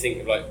interesting when you think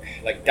of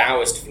like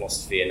Taoist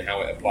philosophy and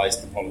how it applies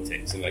to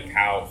politics, and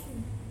how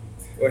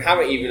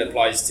it even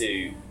applies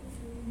to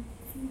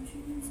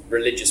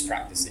religious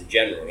practice in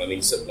general.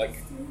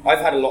 I've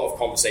had a lot of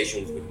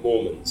conversations with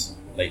Mormons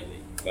lately.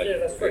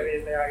 That's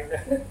right. They are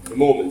the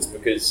Mormons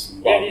because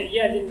I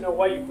didn't know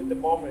why you put the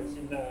Mormons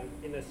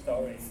in a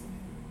story.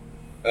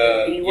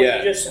 I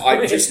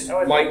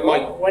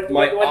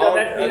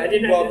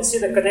didn't see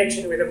the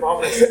connection with the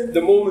Mormons.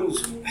 The Mormons,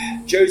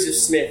 Joseph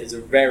Smith is a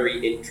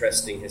very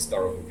interesting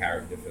historical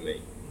character for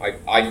me.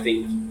 I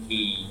think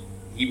he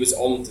was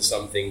onto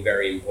something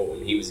very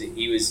important.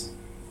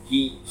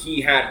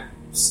 He had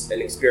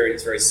an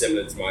experience very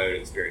similar to my own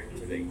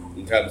experience, I think,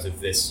 in terms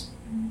of this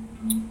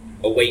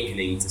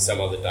awakening to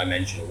some other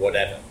dimension or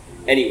whatever.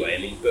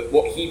 Anyway, but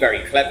what he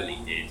very cleverly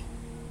did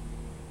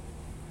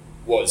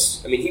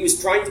was, he was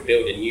trying to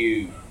build a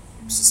new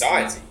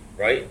society,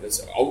 right?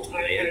 That's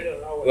ultimately.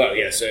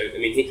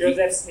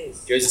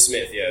 Joseph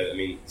Smith, yeah.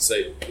 So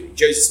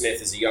Joseph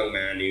Smith is a young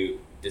man who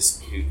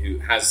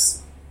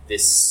has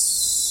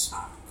this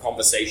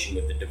conversation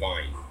with the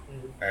divine,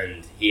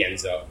 and he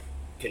ends up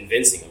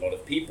convincing a lot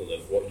of people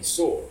of what he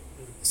saw,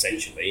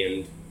 essentially,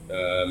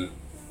 and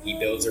he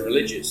builds a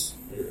religious,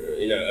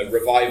 a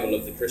revival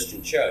of the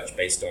Christian church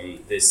based on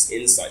this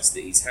insights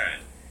that he's had.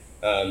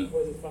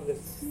 Was it from the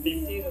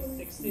 50s or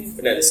 60s?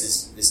 But no, this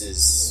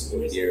is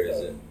what year is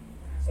it?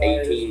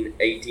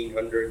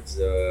 1800s.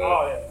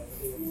 Oh yeah.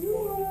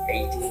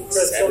 1870s.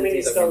 There's so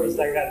many stories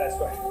like that. That's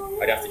why.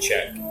 I'd have to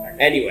check.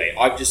 Anyway,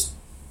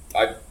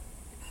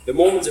 the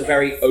Mormons are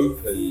very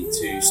open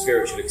to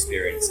spiritual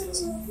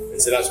experiences,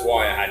 and so that's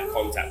why I had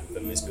contact with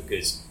them. Is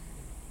because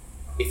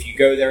if you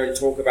go there and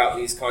talk about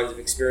these kinds of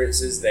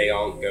experiences, they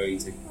aren't going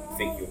to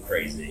think you're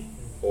crazy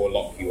or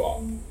lock you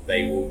up.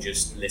 They will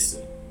just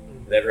listen.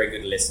 They're very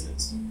good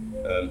listeners.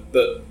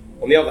 But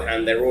on the other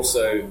hand, they're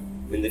also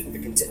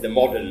the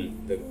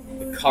modern, the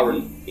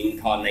current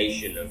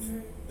incarnation of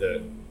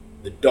the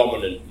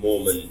dominant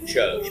Mormon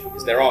church,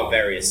 because there are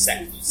various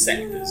sectors,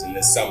 and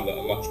there's some that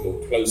are much more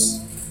close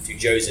to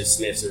Joseph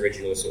Smith's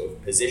original sort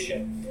of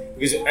position.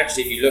 Because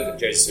actually, if you look at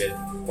Joseph Smith,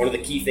 one of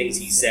the key things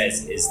he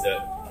says is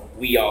that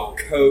we are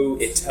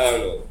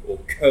co-eternal or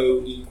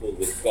co-equal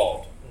with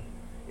God.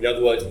 In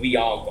other words, we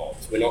are God.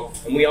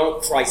 We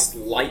aren't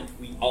Christ-like.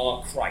 We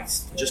are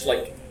Christ. Just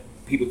like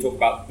people talk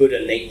about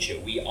Buddha nature,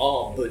 we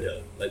are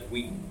Buddha.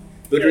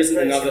 Buddha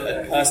isn't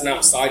a person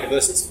outside of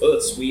us. It's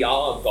us. We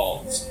are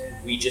gods.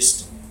 We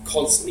just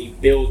constantly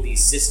build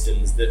these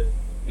systems that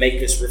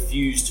make us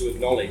refuse to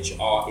acknowledge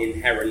our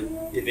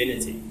inherent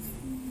divinity.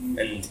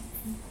 And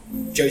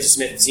Joseph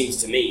Smith seems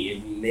to me,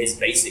 in his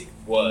basic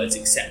words,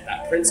 accept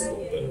that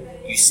principle.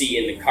 But you see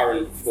in the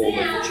current form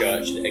of the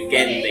church that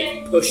again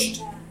they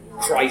pushed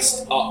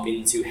Christ up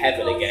into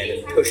heaven again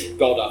and pushed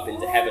God up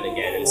into heaven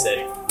again and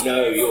said,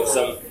 no, you're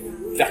some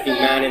fucking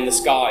man in the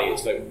sky.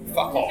 It's like,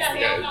 fuck off,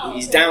 you know.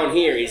 He's down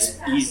here, he's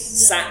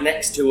sat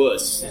next to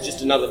us. He's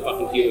just another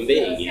fucking human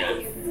being, you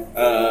know.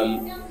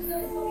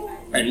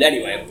 And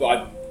anyway,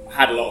 I've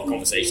had a lot of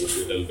conversations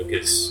with them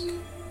because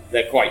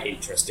they're quite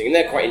interesting. And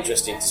they're quite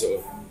interesting to sort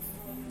of...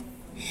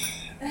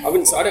 I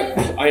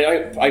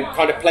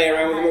kind of play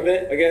around with them a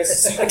bit, I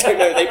guess. I don't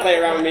know, they play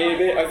around with me a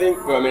bit, I think.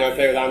 But I mean, I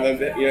play around them a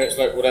bit, you know, it's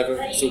like whatever,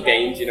 it's all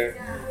games, you know.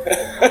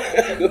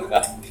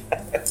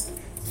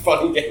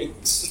 Fun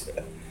games.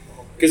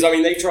 Because, I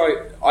mean,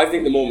 I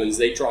think the Mormons,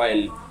 they try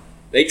and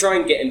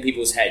get in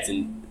people's heads,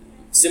 and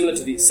similar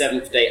to the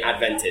Seventh-day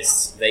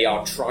Adventists, they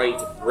are trying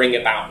to bring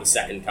about the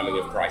second coming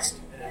of Christ.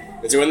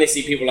 And so when they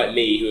see people like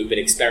me who have been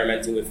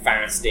experimenting with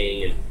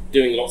fasting and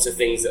doing lots of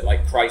things that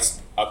like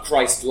are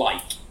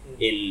Christ-like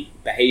in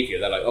behaviour,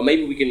 they're like, oh,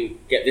 maybe we can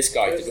get this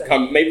guy to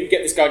become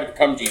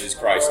Jesus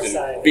Christ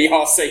and be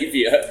our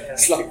saviour.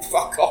 It's like,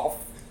 fuck off.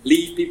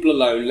 Leave people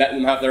alone. Let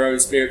them have their own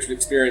spiritual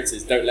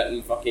experiences. Don't let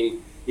them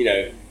fucking, you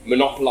know,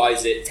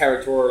 monopolise it,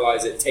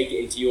 territorialise it, take it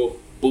into your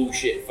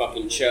bullshit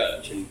fucking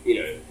church and, you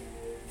know,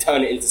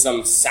 turn it into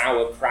some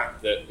sour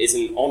crap that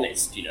isn't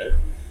honest, you know.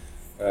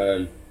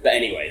 But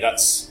anyway,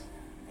 that's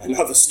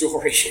another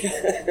story.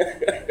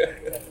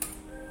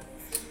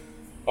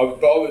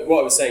 What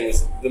I was saying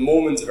was the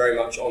Mormons are very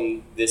much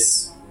on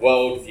this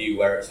worldview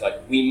where it's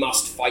like, we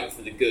must fight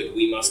for the good,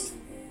 we must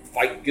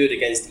fight good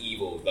against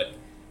evil, like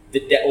the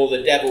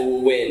devil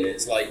will win.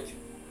 It's like,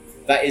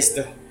 that is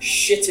the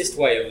shittest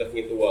way of looking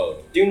at the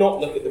world. Do not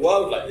look at the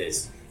world like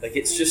this. Like,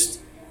 it's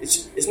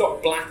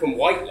not black and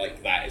white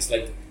like that. It's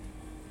like,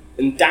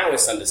 and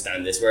Taoists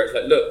understand this, where it's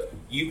like, look,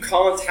 you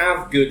can't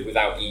have good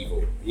without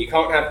evil. You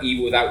can't have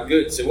evil without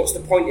good. So what's the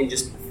point in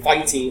just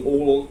fighting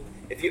all?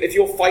 If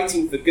you're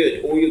fighting for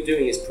good, all you're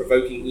doing is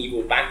provoking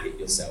evil back at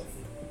yourself.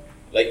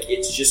 Like,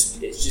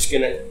 it's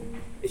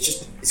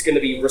gonna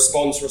be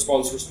response.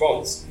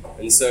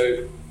 And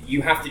so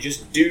you have to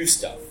just do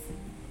stuff.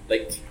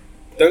 Like,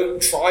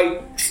 don't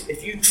try.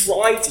 If you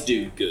try to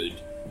do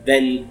good,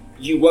 then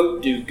you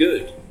won't do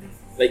good.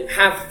 Like,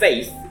 have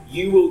faith.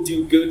 You will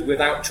do good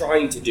without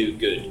trying to do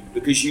good,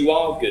 because you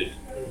are good.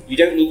 You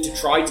don't need to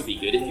try to be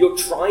good. If you're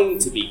trying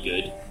to be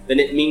good, then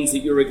it means that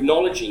you're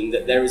acknowledging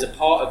that there is a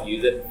part of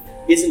you that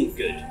isn't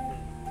good.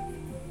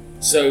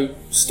 So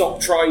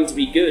stop trying to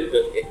be good,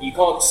 but you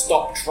can't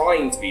stop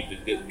trying to be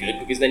good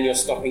because then you're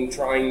stopping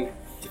trying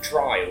to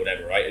try or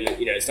whatever, right? And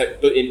you know, it's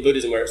like in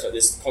Buddhism where it's like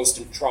this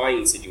constant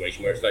trying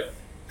situation where it's like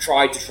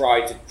try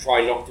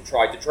not to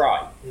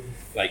try.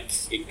 Like,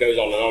 it goes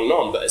on and on and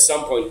on, but at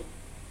some point,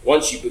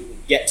 once you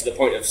get to the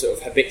point of sort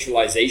of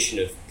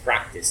habitualization of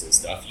practice and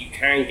stuff, you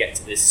can get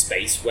to this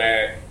space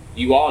where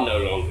you are no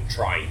longer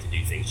trying to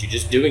do things, you're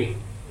just doing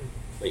them.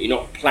 Like, you're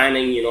not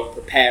planning, you're not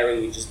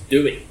preparing, you're just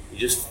doing, you're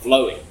just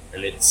flowing,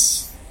 and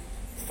it's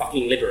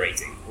fucking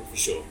liberating, for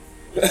sure.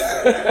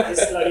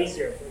 It's a lot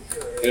easier, for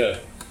sure. Yeah.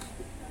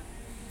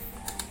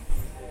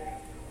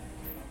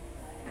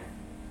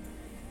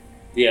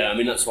 Yeah, I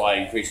mean, that's why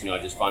increasingly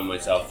I just find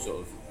myself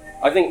sort of...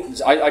 I think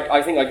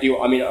I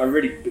do. I mean, I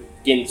really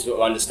begin to sort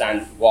of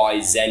understand why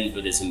Zen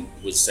Buddhism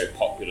was so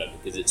popular,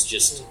 because it's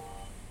just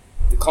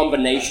the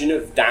combination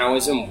of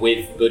Taoism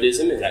with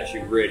Buddhism is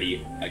actually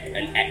really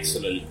an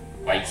excellent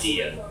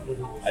idea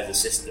as a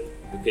system,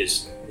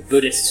 because the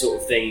Buddhist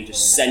sort of thing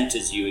just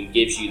centers you and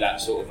gives you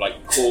that sort of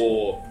like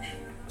core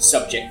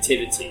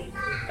subjectivity,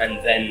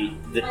 and then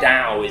the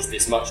Tao is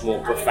this much more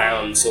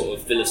profound sort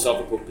of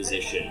philosophical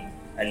position,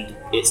 and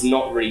it's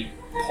not really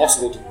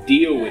possible to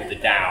deal with the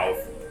Tao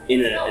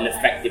in an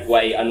effective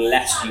way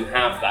unless you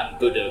have that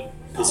Buddha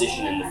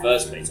position in the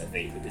first place, I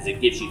think, because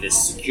it gives you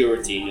this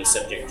security in your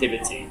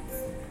subjectivity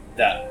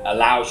that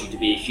allows you to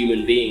be a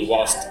human being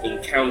whilst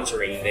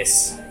encountering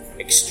this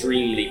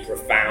extremely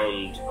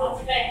profound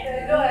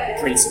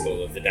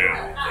principle of the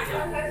Tao.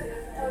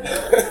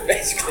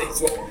 Basically,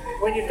 it's what,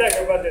 when you talk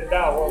about the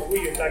Tao, what were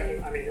you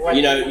talking? I mean, what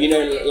you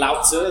know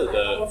Lao Tzu,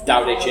 the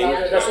Tao Te Ching.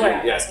 That's why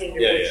I'm asking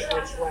you Yeah.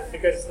 which one,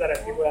 because a lot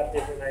of people have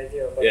different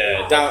ideas.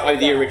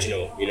 The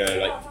original.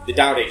 Like the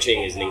Tao Te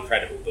Ching is an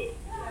incredible book.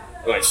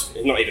 Well, it's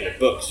not even a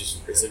book.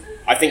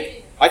 I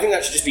think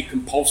that should just be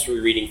compulsory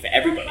reading for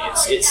everybody.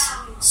 It's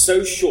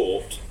so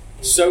short,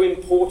 so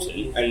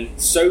important, and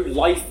so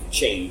life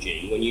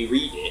changing when you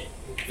read it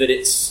that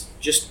it's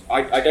just.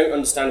 I don't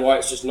understand why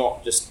it's just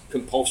not just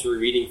compulsory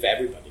reading for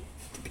everybody.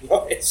 To be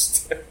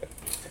honest,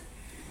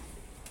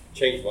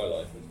 changed my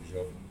life, that's for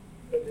sure.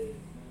 But they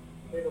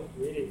don't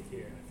read it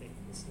here. I think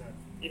it's not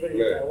even in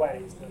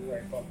Taiwan. It's not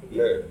very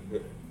popular. No.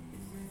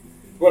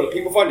 Well,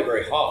 people find it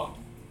very hard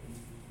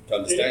to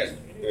understand.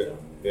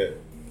 Yeah.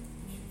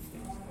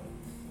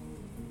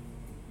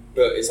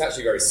 But it's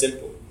actually very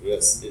simple.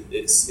 This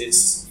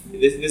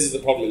is the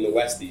problem in the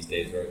West these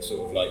days, where it's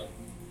sort of like,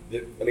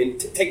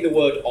 take the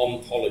word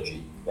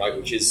ontology, right?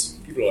 Which is,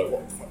 people are like,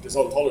 what the fuck does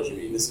ontology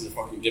mean? This is a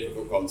fucking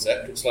difficult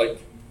concept. It's like,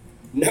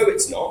 no,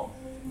 it's not.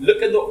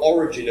 Look at the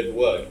origin of the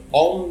word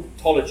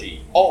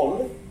ontology.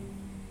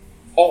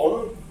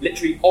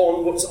 Literally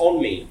on. What does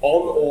on mean?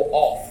 On or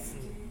off?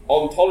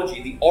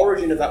 Ontology, the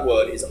origin of that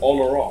word is on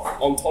or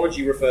off.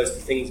 Ontology refers to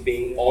things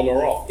being on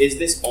or off. Is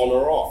this on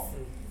or off?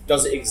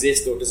 Does it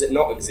exist or does it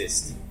not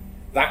exist?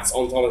 That's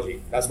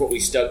ontology. That's what we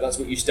study. That's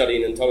what you study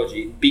in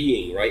ontology.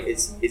 Being, right?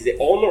 Is it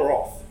on or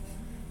off?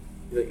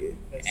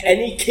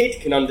 Any kid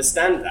can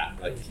understand that.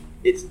 Like,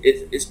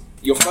 it's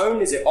your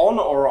phone. Is it on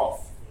or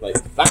off? Like,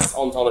 that's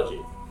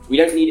ontology. We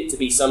don't need it to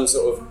be some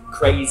sort of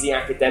crazy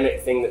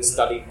academic thing that's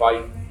studied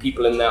by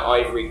people in their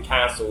ivory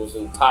castles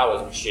and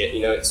towers and shit.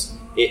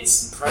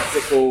 It's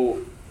practical,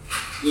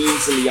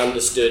 easily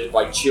understood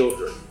by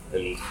children,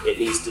 and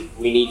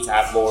we need to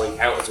have more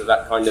encounters with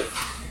that kind of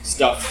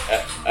stuff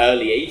at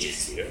early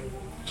ages.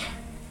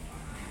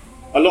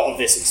 A lot of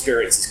this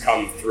experience has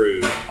come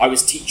through. I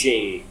was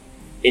teaching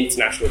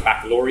International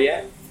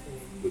Baccalaureate,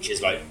 which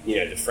is like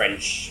the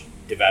French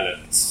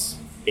developed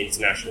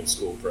international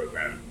school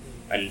program,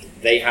 and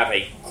they have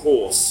a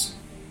course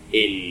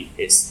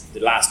it's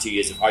the last 2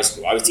 years of high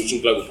school. I was teaching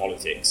global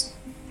politics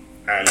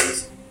and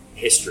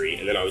history,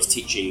 and then I was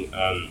teaching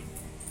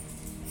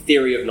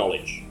theory of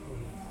knowledge.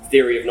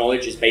 Theory of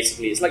knowledge is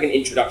basically, it's like an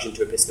introduction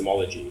to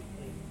epistemology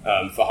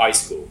for high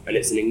school, and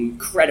it's an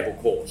incredible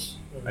course,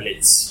 and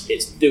it's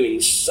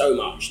doing so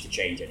much to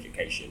change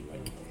education.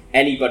 Like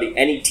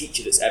any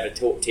teacher that's ever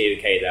taught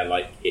TOK, they're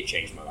like, it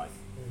changed my life.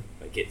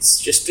 Like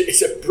it's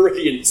a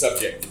brilliant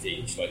subject to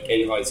teach, like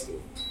in high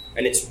school,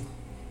 and it's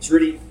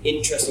really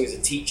interesting as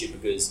a teacher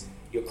because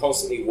you're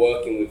constantly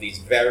working with these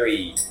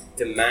very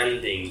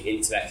demanding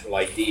intellectual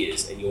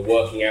ideas, and you're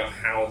working out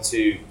how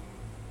to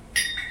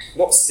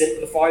not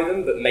simplify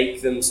them, but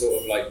make them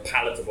sort of like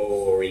palatable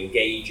or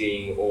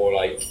engaging or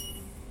like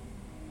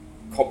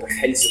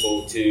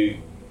comprehensible to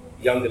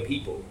younger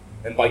people.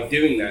 And by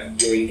doing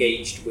that, you're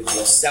engaged with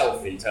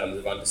yourself in terms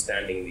of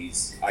understanding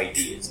these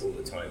ideas all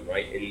the time,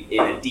 right? In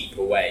a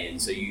deeper way.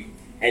 And so you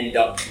end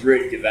up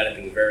really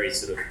developing very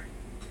sort of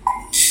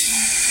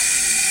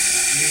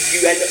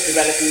you end up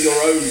developing your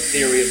own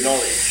theory of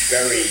knowledge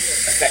very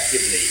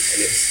effectively,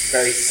 and it's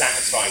very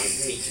satisfying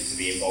as a teacher to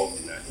be involved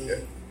in that.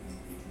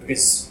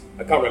 Because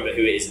I can't remember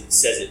who it is that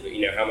says it, but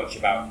how much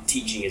about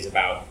teaching is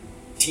about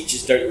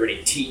teachers don't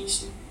really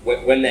teach.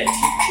 When they're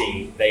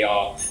teaching, they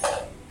are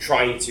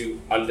trying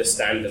to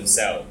understand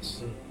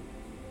themselves.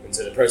 And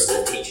so the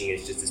process of teaching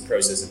is just this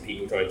process of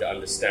people trying to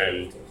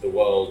understand the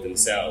world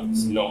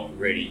themselves, not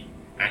really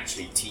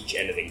actually teach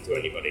anything to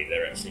anybody.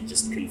 They're actually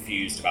just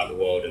confused about the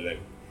world, and they're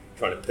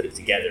trying to put it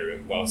together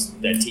whilst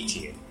they're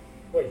teaching it.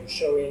 Well, you're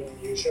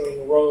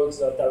showing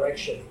roads or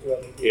direction to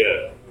other people.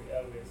 Yeah.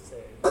 I would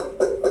say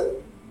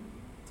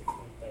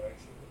different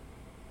direction.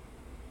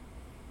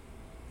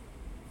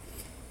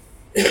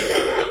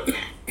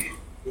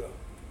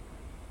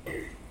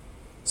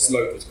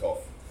 Smoker's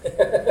cough.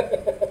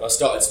 I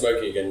started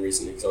smoking again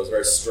recently because I was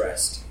very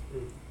stressed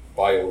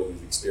by all of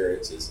these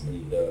experiences,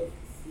 and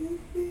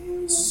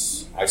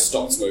I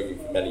stopped smoking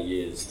for many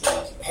years,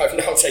 and I've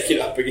now taken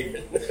it up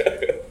again.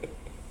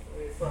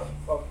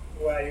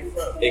 Where are you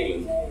from?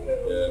 England.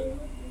 Yeah.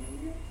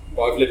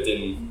 But I've lived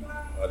in.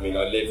 I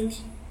lived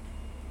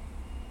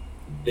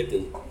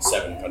in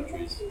 7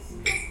 countries.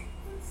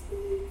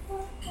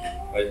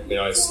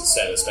 I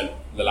spent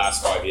the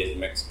last 5 years in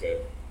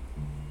Mexico.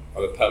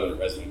 I'm a permanent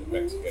resident of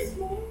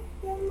Mexico.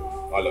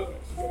 I love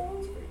Mexico.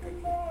 It's a great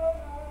country.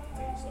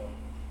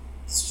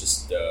 It's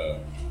just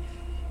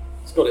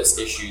it's got its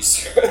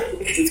issues.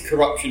 It's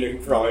corruption and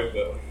crime,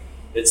 but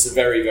it's a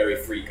very, very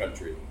free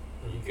country.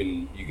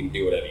 You can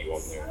do whatever you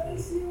want there.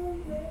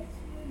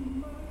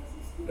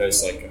 No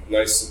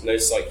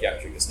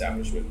psychiatric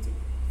establishment to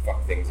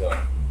fuck things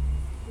up.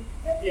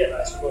 Yeah,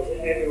 I suppose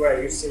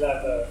everywhere you still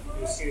have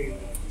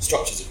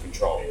structures of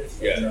control.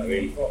 Yeah, I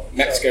mean,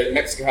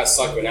 Mexico has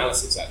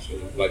psychoanalysis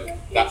actually. Like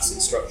that's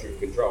its structure of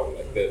control.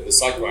 Like the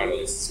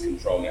psychoanalysts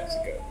control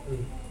Mexico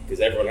because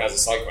everyone has a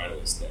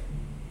psychoanalyst there.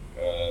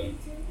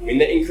 I mean,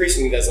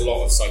 increasingly there's a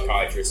lot of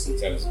psychiatrists in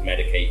terms of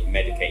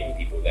medicating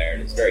people there,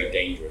 and it's very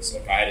dangerous.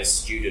 Like I had a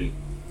student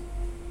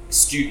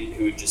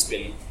who had just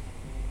been,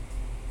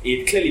 he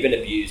had clearly been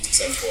abused at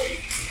some point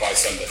by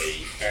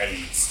somebody, and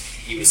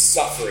he was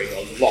suffering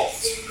a lot,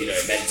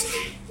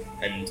 mentally.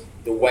 And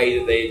the way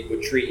that they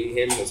were treating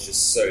him was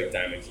just so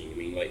damaging. I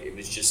mean, like it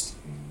was just,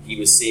 he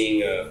was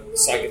seeing a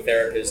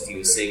psychotherapist, he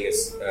was seeing a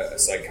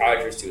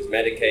psychiatrist who was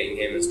medicating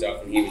him and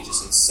stuff, and he was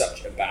just in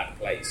such a bad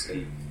place.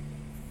 And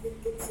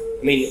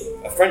I mean,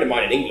 a friend of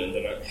mine in England,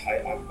 and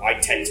I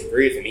tend to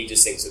agree with him, he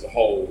just thinks that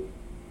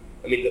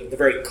the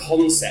very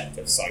concept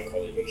of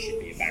psychology should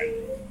be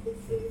abandoned,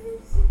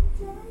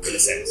 in a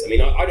sense. I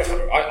mean,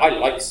 I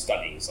like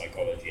studying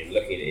psychology and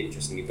looking at it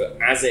interestingly, but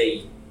as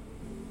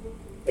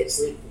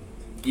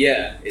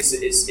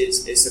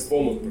it's a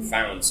form of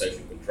profound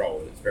social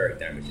control that's very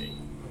damaging.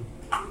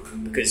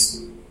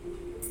 Because,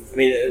 I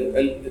mean,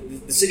 and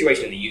the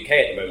situation in the UK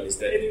at the moment is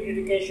that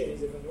education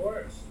is even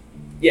worse.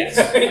 Yes,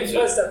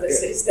 most of the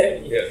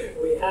system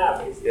we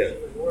have is even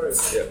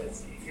worse. Yeah.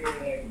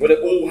 Well, it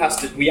all has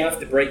to. We have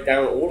to break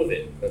down all of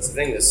it. That's the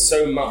thing. There's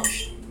so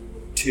much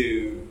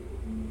to.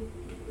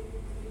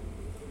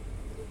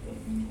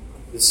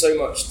 There's so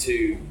much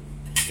to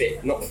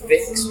not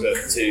fix,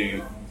 but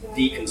to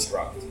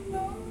deconstruct.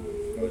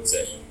 I would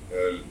say.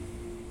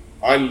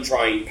 I'm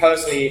trying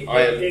personally.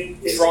 I am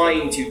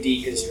trying to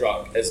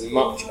deconstruct as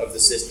much of the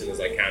system as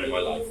I can in my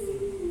life.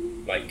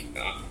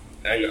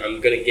 And I'm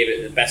going to give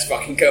it the best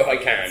fucking go I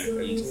can.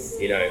 And,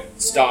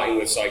 starting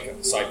with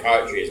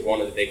psychiatry is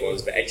one of the big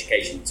ones, but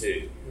education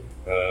too.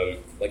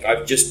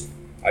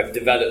 I've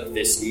developed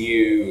this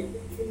new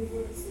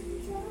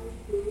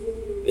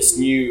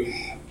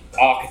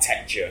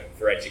architecture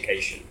for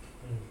education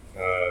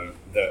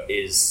that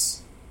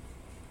is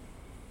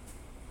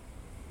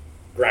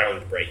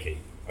groundbreaking,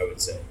 I would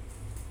say.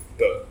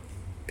 But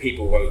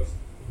people won't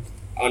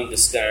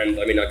understand.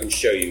 I mean, I can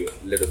show you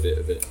a little bit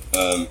of it.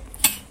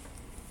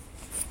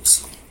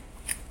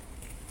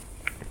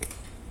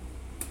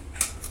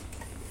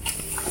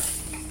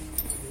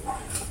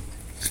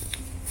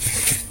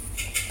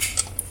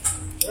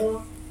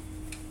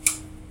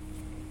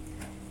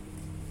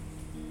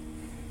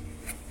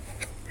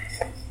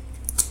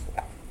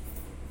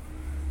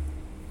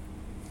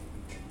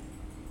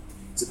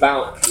 It's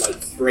about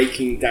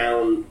breaking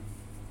down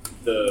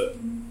the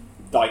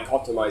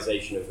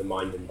dichotomization of the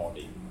mind and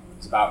body.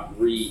 It's about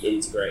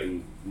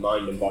reintegrating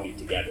mind and body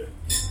together.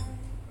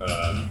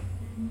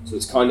 So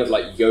it's kind of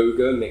like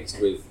yoga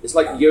mixed with... It's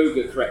like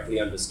yoga correctly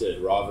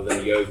understood rather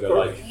than yoga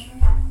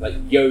like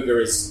yoga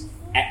is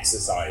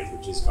exercise,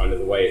 which is kind of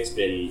the way it's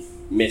been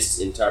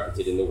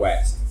misinterpreted in the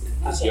West.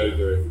 It's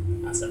yoga...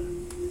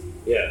 Asana.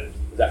 Yeah,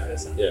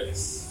 exactly. Yeah.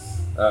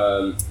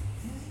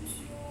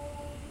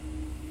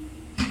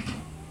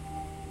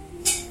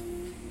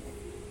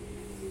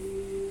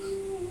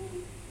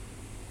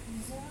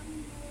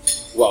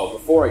 Well,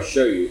 before I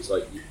show you, it's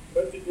like...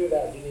 But to do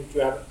that, you need to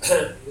have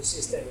the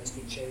system has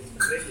to change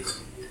completely.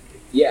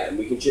 Yeah, and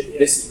we can.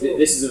 This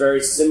is a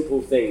very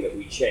simple thing that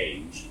we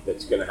change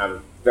that's going to have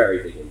a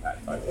very big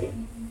impact, I think.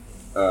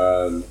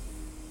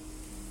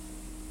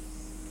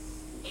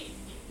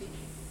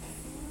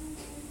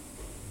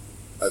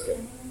 Okay.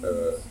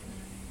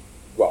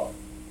 Well.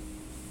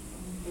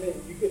 I mean,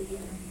 you could.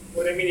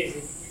 What I mean is,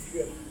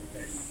 you could.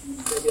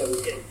 Maybe I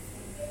will get.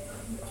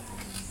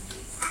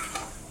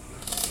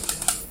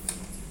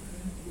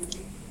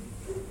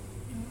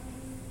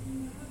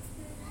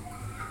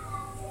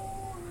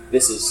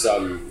 This is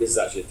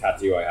actually a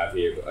tattoo I have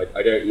here, but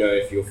I don't know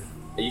if you're...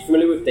 Are you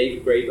familiar with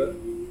David Graeber?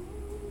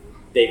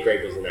 Dave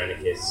Graeber's an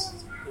anarchist,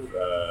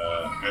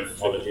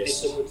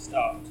 anthropologist. It's a good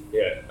start.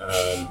 Yeah,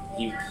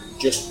 he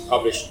just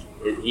published...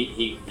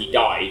 He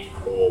died,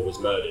 or was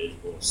murdered,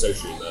 or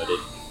socially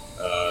murdered,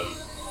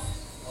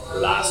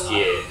 last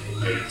year,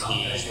 and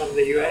He's from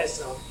the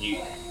US, or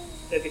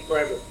David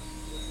Graeber.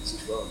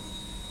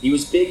 He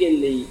was big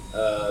in the...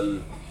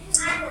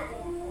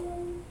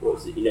 what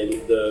was it?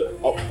 The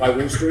Occupy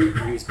Wall Street.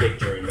 He was big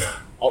during that.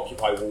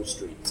 Occupy Wall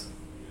Street.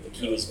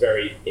 He was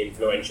very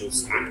influential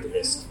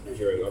activist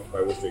during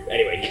Occupy Wall Street. But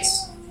anyway,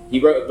 he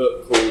wrote a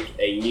book called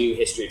A New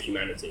History of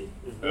Humanity.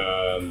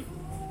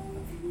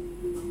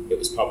 It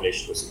was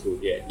published. What's it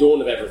called? Yeah, Dawn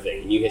of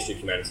Everything: A New History of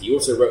Humanity. He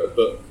also wrote a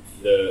book,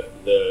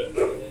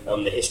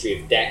 on the history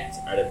of debt,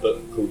 and a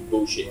book called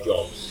Bullshit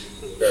Jobs.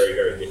 Very,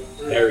 very good.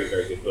 Very,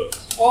 very good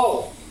books.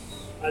 Oh,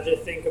 I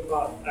think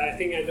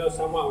I know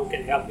someone who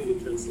can help you to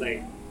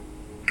translate.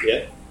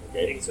 Yeah.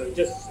 Okay. I think so.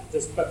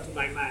 Just popped to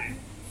my mind.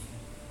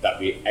 That'd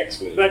be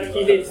excellent. But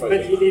he lives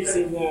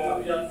in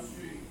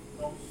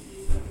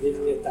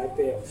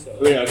Taipei also.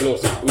 I mean,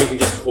 we can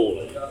just call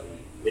it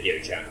video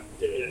chat.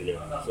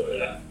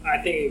 I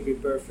think it'd be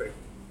perfect.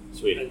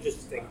 Sweet. I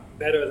just think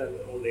better than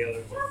all the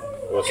others.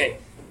 Awesome. Okay.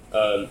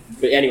 But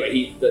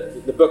anyway,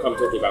 the book I'm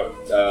talking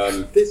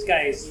about. This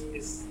guy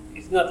is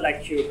not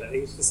like you, but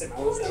he's the same.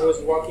 I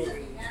was walking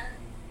in,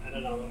 I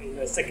don't know, in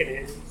a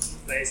second-hand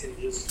place and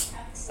just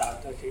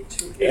start talking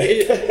to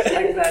me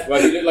like that.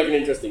 Well, you look like an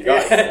interesting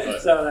guy.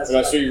 So that's when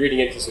I saw you reading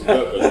an interesting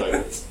book, I was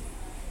like,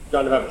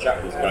 trying to have a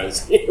chat with these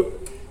guys.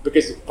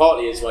 Because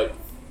partly it's like,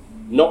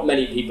 not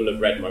many people have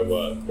read my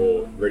work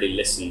or really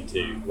listened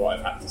to what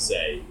I've had to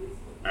say,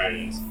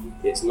 and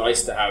it's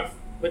nice to have.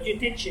 But you're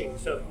teaching,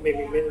 so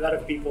maybe a lot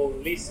of people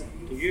listen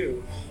to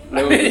you.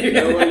 No one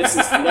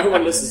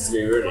listens to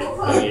me really.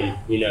 I mean,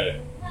 you know,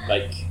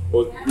 like,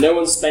 or no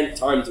one spent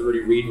time to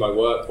really read my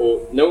work,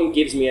 or no one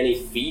gives me any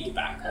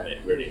feedback on it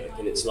really. Like,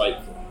 and it's like,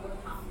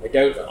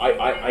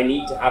 I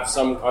need to have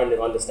some kind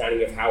of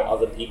understanding of how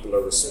other people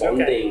are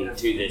responding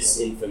to this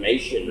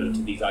information and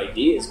to these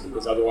ideas,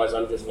 because otherwise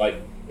I'm just like,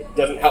 it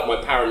doesn't help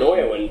my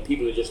paranoia when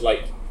people are just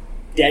like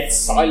dead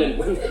silent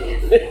when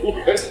you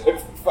know, for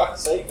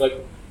fuck's sake,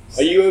 like,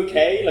 are you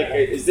okay? Like,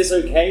 is this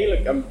okay?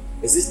 Like,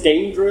 is this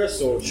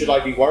dangerous, or should I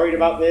be worried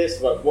about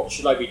this? Like, what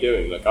should I be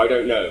doing? Like, I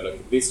don't know.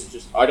 Like, this is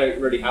just, I don't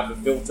really have a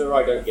filter.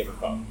 I don't give a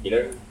fuck, you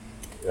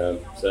know?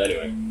 So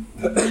anyway.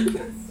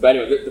 But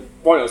anyway, the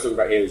point I was talking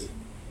about here is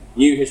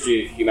New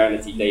History of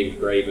Humanity, David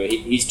Graeber.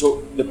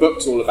 The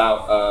book's all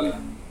about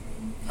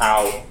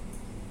how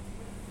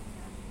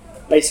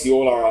basically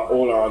all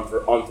our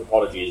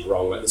anthropology is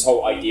wrong. Like, this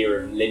whole idea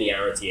of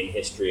linearity in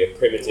history, of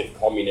primitive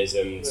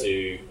communism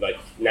to like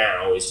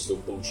now is just all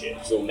bullshit.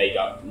 It's all made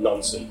up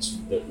nonsense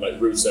that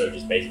like Rousseau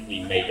just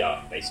basically made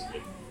up.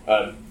 Basically,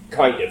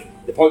 kind of.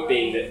 The point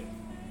being that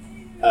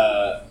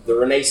the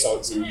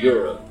Renaissance in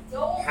Europe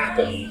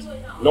happened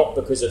not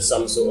because of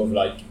some sort of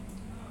like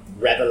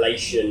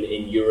revelation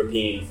in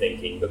European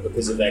thinking, but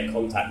because of their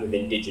contact with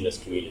indigenous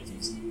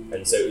communities.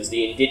 And so it was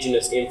the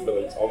indigenous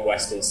influence on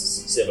Western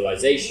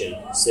civilization,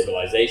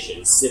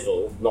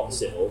 civil, not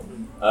civil,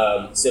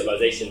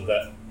 civilization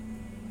that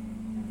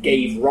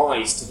gave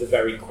rise to the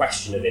very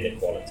question of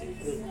inequality.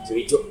 So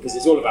he took, because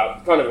it's all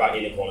about, kind of about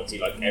inequality,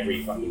 like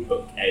every fucking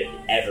book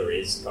ever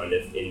is kind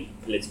of in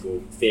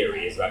political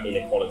theory, is about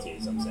inequality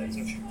in some sense.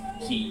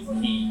 He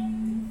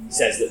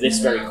says that this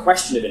very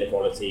question of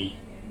inequality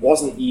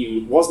wasn't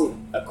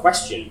a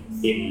question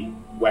in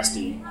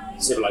Western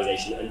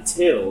civilization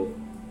until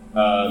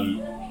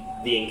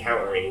the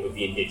encountering with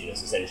the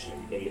indigenous,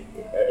 essentially,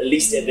 at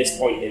least at this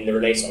point in the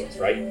Renaissance,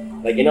 right?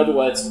 Like, in other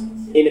words,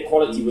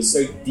 inequality was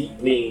so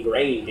deeply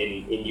ingrained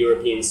in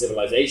European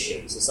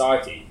civilization,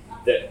 society,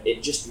 that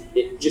it just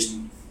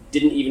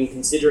didn't even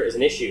consider it as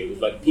an issue. It was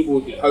like people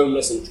would be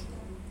homeless and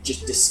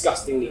just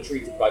disgustingly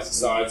treated by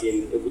society,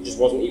 and it just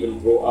wasn't even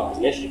brought up as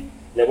an issue.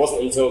 And it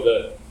wasn't until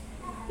the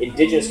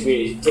indigenous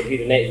communities,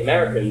 particularly the Native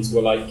Americans,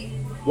 were like,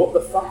 what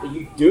the fuck are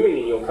you doing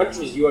in your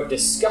countries? You are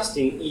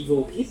disgusting,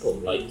 evil people.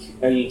 Like,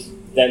 and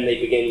then they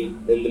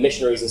begin, and the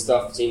missionaries and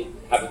stuff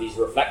have these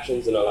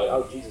reflections and are like,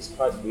 oh, Jesus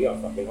Christ, we are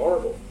fucking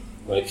horrible.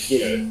 Like, you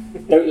know,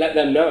 don't let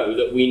them know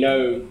that we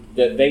know,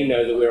 that they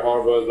know that we're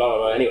horrible, and blah, blah,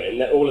 blah. Anyway, and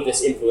that all of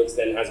this influence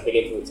then has a big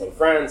influence on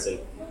France and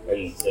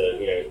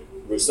you know,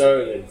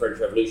 Rousseau and the French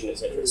Revolution,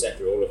 etc.,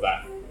 etc. All of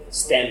that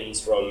stems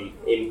from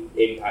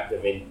impact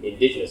of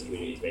indigenous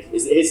communities, basically,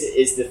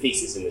 is the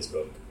thesis in this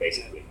book,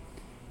 basically.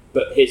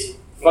 But his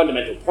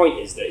fundamental point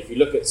is that if you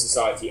look at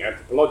society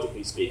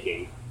anthropologically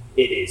speaking,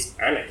 it is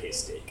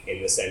anarchistic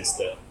in the sense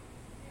that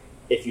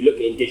if you look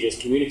at indigenous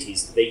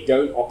communities, they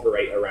don't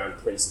operate around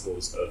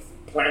principles of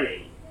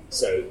planning.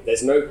 So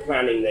there's no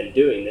planning then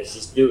doing, there's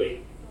just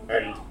doing.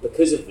 And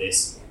because of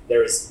this,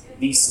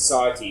 these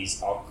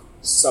societies are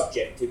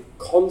subject to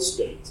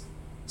constant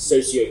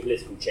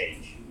socio-political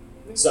change,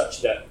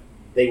 such that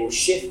they will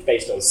shift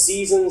based on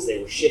seasons, they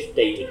will shift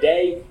day to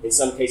day. In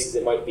some cases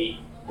it might be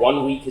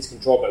 1 week is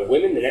controlled by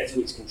women, the next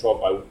week is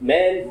controlled by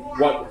men.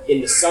 In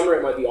the summer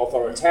it might be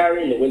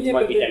authoritarian, the winter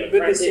might be democratic.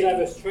 But they still have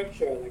a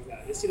structure like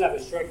that. They still have a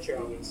structure,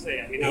 I would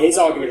say. I mean, his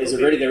argument is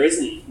that really there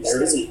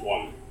isn't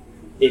one.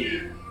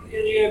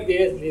 You have the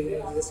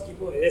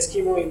Eskimo in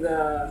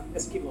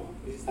Eskimo.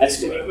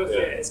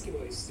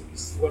 Eskimo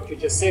is what you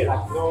just said,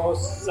 like north,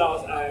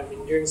 south,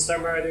 during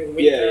summer, during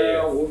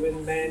winter,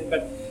 women, men,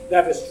 but they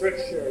have a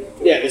structure.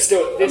 There's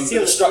still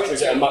the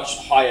structures at a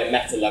much higher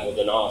meta level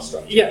than our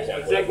structure. Yeah,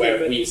 exactly.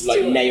 Where we've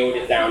like nailed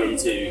it down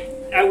into.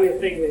 I would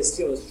think there's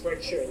still a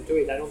structure to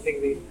it. I don't think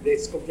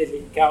it's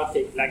completely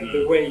chaotic, like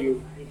the way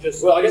you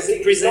just. Well, I don't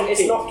think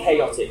it's not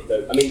chaotic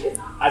though. I mean,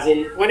 as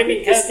in. When I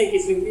mean chaotic,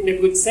 is in a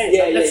good sense.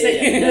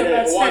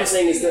 What I'm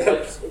saying is that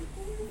like,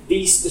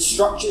 the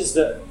structures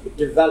that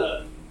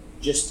develop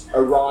just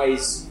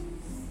arise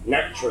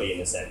naturally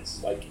in a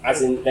sense, like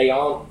as in they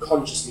aren't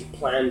consciously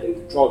planned and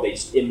controlled. They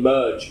just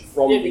emerge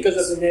from because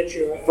of the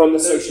nature, from the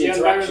social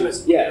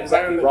interactions. Yeah,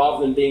 exactly.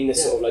 Rather than being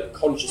this sort of like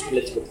conscious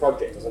political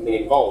project or something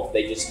involved,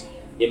 they just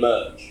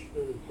emerge,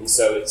 and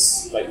so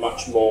it's like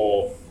much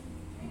more.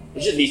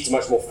 It just leads to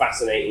much more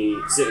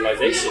fascinating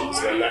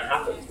civilizations when that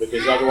happens,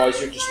 because otherwise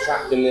you're just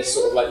trapped in this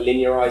sort of like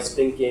linearized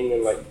thinking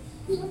and like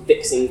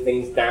fixing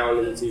things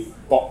down into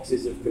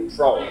boxes of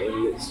control,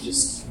 and it's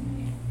just,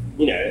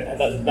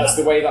 that's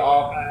the way that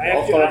our I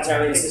have to-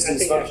 authoritarian I systems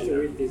think I have to function.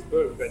 read this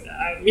book, but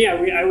I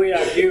will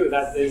argue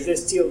that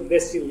there's still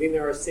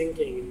linear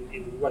thinking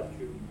in what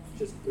you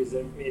just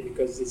present me,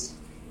 because it's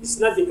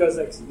not because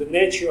like, the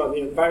nature of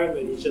the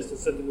environment is just a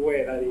certain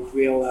way that it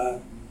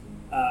will.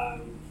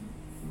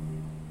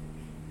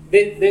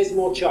 There's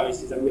more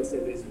choices. I would say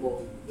there's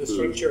more. The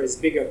structure is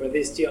bigger, but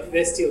there's still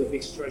a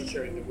big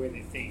structure in the way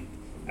they think.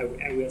 I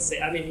will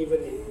say. I mean,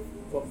 even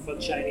for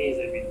Chinese,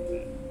 I mean.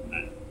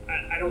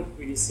 I don't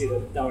really see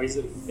the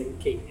Taoism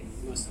thinking in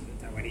most of the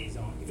Taiwanese,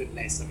 or even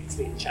less,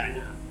 obviously, in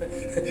China,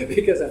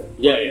 because of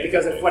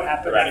what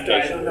happened after.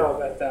 I don't know,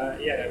 but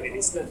I mean,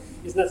 it's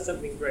not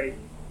something great.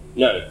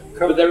 No,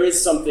 but there is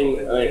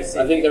something. I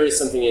think there is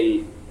something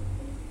in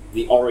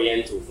the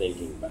Oriental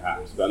thinking,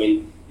 perhaps. But I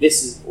mean,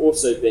 this has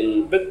also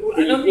been. But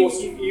I don't think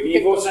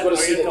you've also got to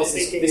see that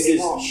this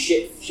is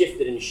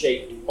shifted and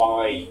shaped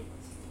by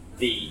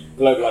the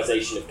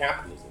globalization of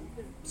capitalism.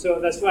 So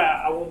that's why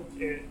I won't.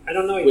 I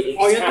don't know if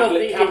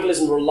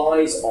capitalism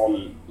relies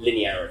on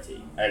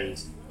linearity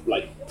and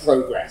like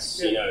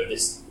progress. Yeah.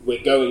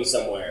 We're going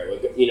somewhere.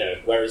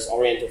 Whereas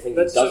Oriental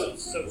thinking doesn't.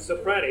 So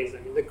Socrates, I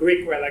mean, the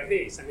Greek were like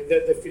this. I mean,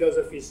 the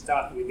philosophy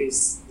start with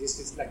this. This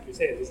is like you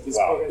said. This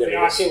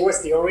progress. Okay, what's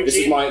the origin? This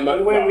is my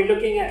when we're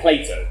looking at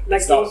Plato.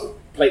 Like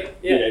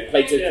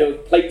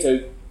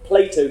Plato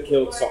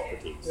killed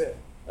Socrates. Yeah.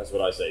 That's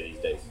what I say these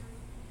days.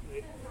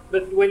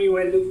 But when you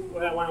were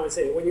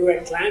when you were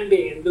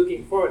climbing and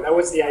looking forward, that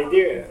was the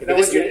idea. And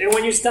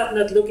when you start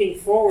not looking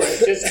forward,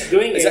 just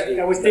doing exactly. it,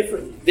 that was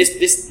different. This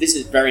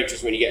is very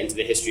interesting when you get into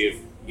the history of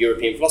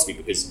European philosophy,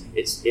 because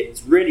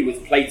it's really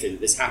with Plato that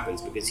this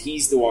happens, because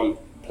he's the one.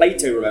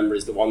 Plato, remember,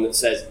 is the one that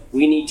says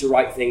we need to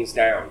write things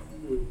down.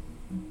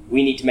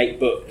 We need to make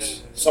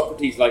books.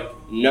 Socrates like,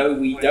 no,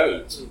 we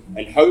don't.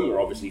 And Homer,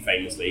 obviously,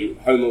 famously,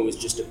 Homer was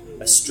just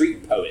a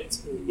street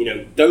poet.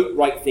 Don't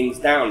write things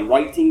down.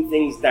 Writing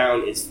things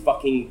down is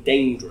fucking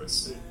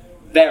dangerous.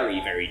 Very,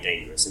 very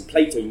dangerous. And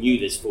Plato knew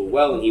this full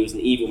well, and he was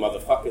an evil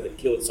motherfucker that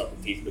killed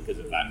Socrates because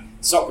of that.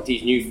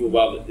 Socrates knew full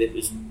well that it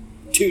was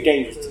too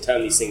dangerous to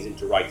turn these things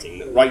into writing,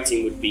 that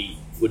writing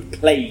would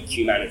plague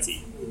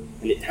humanity.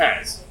 And it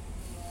has.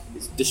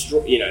 It's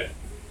destroyed,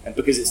 and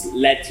because it's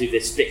led to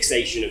this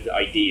fixation of the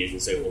ideas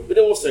and so forth. But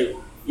also,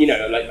 I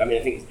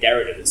think it's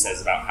Derrida that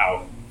says about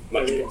how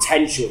much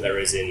potential there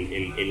is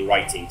in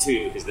writing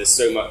too, because there's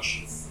so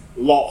much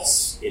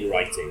loss in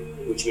writing,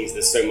 which means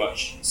there's so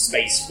much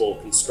space for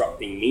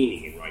constructing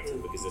meaning in writing,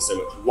 because there's so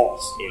much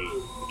loss in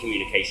the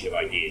communication of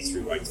ideas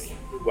through writing.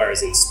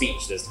 Whereas in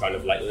speech, there's kind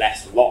of like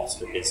less loss,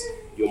 because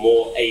you're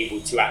more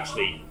able to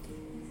actually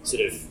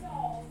sort of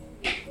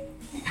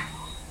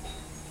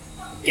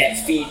get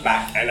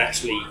feedback and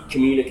actually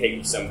communicate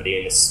with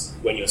somebody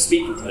when you're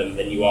speaking to them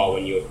than you are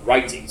when you're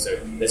writing. So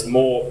there's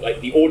more,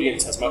 like the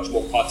audience has much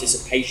more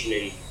participation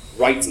in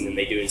writing than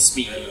they do in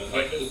speaking.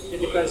 It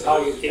depends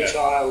how you teach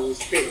or how you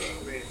speak.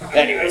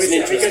 Anyway,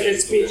 because in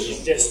speech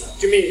is just,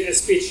 to me, a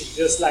speech is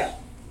just like,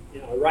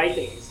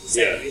 writing. It's the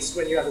same. Yeah. It's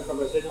when you have a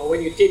conversation, or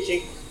when you're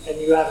teaching and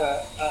you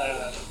have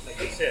like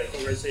you said, a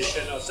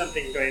conversation or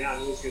something going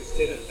on with your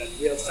student that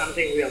will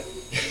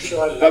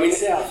show up by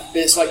itself.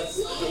 It's like,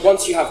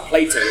 once you have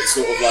Plato, it's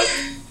sort of like,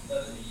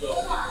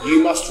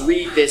 you must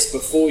read this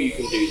before you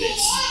can do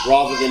this,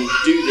 rather than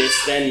do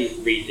this,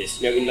 then read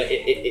this.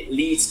 It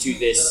leads to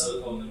this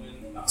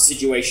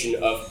situation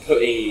of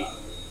putting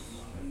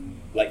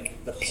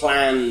like the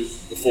plan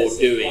before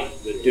doing,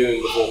 the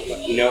doing before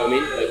plan. You know what I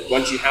mean? Like,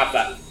 once you have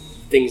that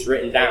things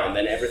written down,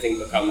 then everything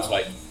becomes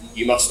like,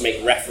 you must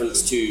make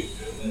reference to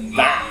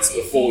that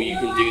before you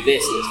can do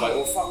this, and it's like,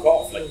 well, fuck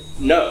off. Like,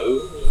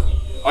 no,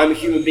 I'm a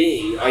human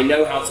being, I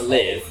know how to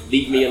live,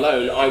 leave me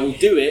alone, I will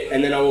do it,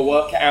 and then I will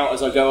work it out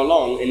as I go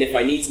along, and if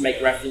I need to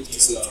make reference to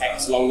some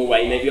text along the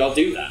way, maybe I'll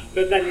do that.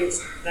 But then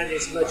it's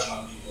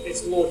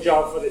more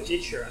job for the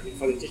teacher. I mean,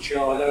 for the teacher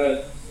or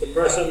the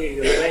person in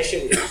the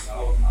relation with.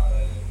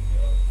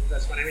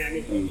 That's what I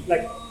mean.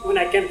 Like, when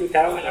I came to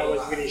Taiwan, I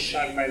was really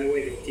shocked by the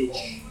way they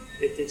teach.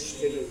 They teach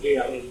students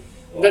here. I mean,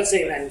 I'm not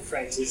saying that in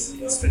French,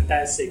 it's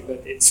fantastic,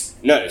 but it's...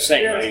 No,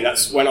 same. I mean,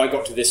 that's when I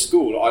got to this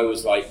school, I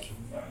was like,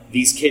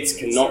 these kids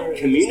cannot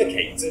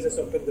communicate. They just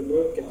open the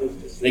book and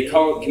they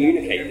can't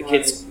communicate.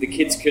 The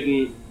kids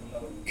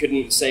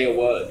couldn't say a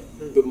word.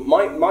 But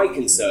my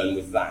concern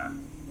with that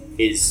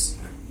is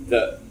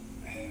that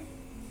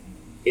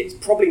it's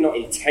probably not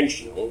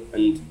intentional,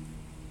 and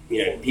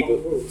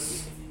people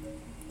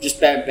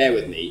just bear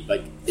with me.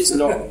 Like, it's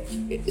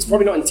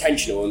probably not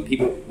intentional, and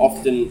people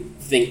often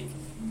think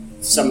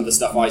some of the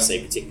stuff I say,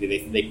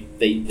 particularly,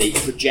 they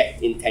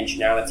project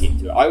intentionality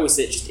into it. I always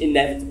say it's just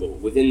inevitable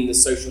within the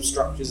social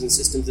structures and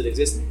systems that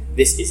exist.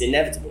 This is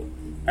inevitable,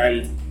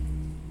 and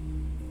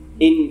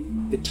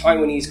in the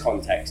Taiwanese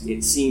context,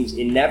 it seems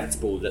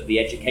inevitable that the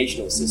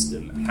educational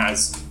system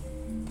has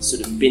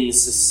sort of been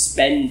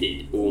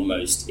suspended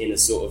almost in a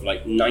sort of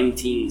like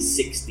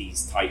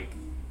 1960s type,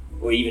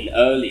 or even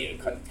earlier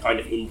kind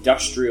of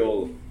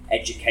industrial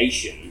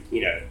education,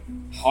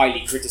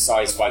 highly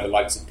criticised by the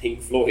likes of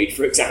Pink Floyd,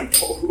 for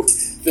example,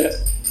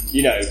 that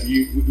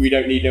we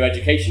don't need no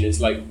education. It's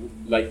like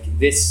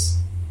this,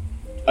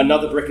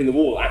 another brick in the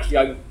wall. Actually,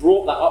 I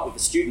brought that up with a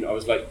student. I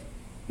was like,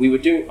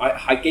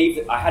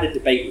 I had a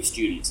debate with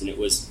students, and it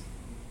was,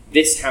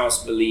 this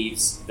house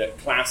believes that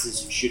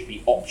classes should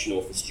be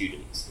optional for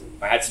students.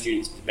 I had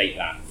students debate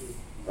that,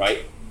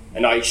 right?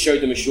 And I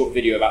showed them a short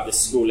video about this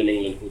school in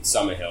England called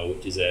Summerhill,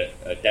 which is a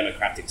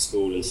democratic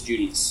school, and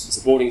it's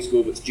a boarding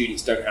school, but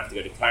students don't have to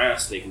go to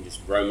class, they can just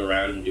roam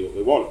around and do what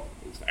they want.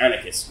 It's an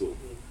anarchist school.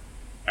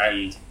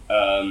 And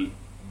I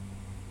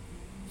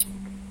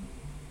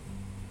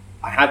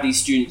had these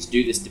students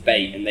do this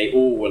debate, and they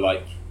all were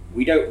like,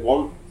 we don't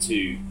want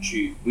to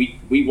choose,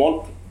 we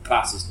want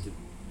classes to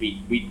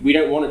be, we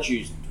don't want to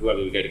choose whoever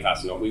we go to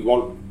class or not, we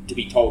want to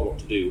be told what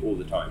to do all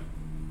the time.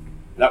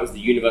 That was the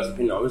universal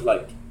opinion. I was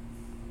like,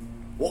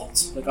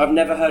 what? Like, I've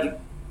never heard.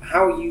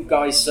 How are you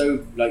guys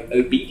so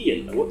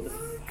obedient? Like, what the?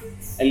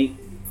 And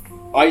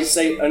I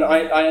say, and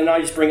I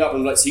just bring up,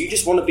 and I'm like, so you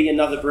just want to be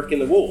another brick in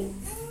the wall?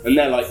 And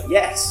they're like,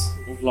 yes.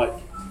 I'm like,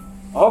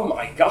 oh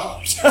my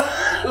god!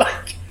 I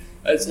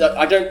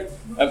don't.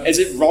 Is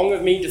it wrong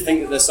of me to think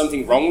that there's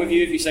something wrong with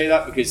you if you say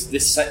that? Because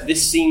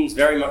this seems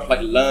very much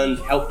like learned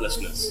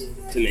helplessness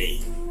to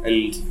me,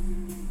 and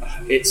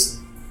it's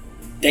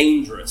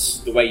dangerous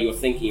the way you're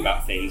thinking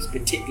about things,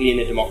 particularly in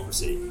a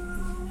democracy.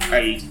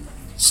 And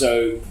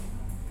so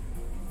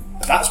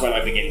that's when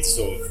I begin to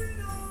sort of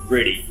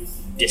really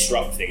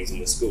disrupt things in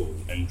the school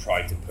and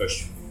try to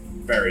push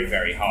very,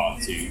 very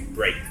hard to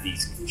break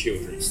these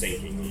children's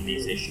thinking on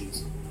these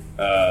issues.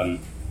 And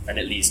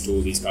it leads to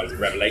all these kinds of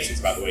revelations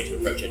about the way to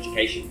approach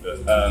education.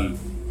 But but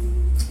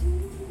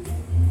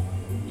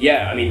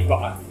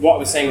what I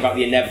was saying about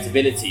the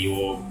inevitability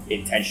or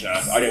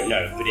intentionality, I don't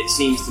know, but it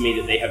seems to me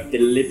that they have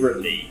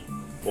deliberately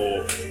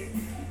or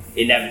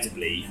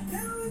inevitably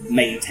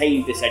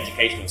maintained this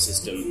educational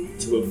system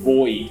to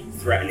avoid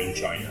threatening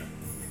China,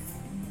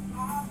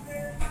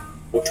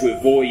 or to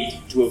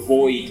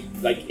avoid,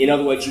 like, in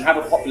other words, you have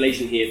a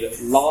population here that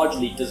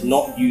largely does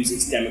not use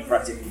its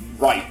democratic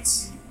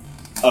rights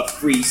of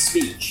free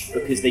speech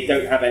because they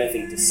don't have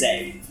anything to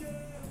say,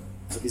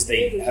 because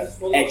they have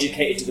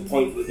educated to the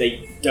point that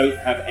they don't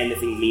have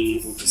anything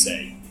meaningful to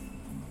say.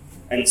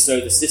 And so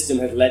the system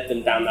has led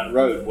them down that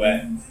road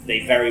where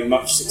they very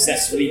much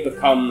successfully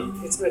become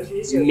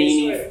victims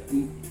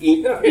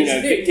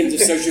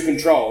of social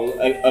control.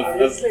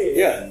 Obviously,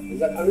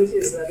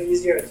 it's not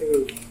easier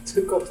to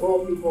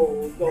control people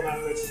who don't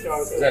have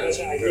much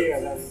idea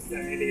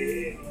than it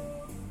is.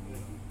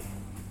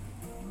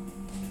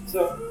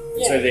 So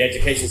the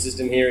education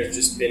system here has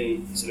just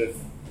been sort of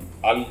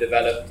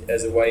undeveloped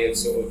as a way of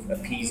sort of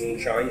appeasing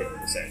China, in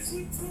a sense.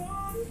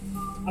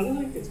 I don't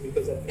think it's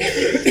because of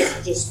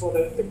it. Just for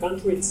the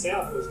country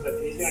itself was that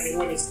easy. I mean,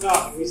 when it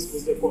started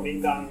with the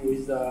Kuomintang,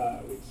 with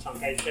Chiang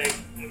Kai-shek,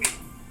 I mean,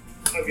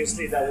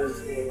 obviously that was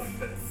more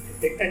like a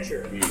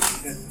dictator than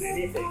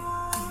anything.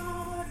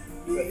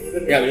 But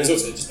even there's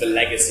also just the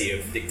legacy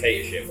of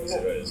dictatorship, I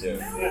suppose.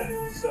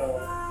 So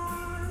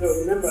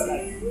remember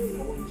that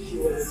when she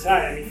was a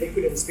child, I mean, they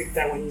couldn't speak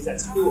Taiwanese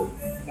at school.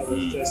 That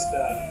was just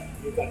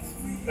you got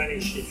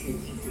punished if you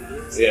did.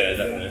 Yeah,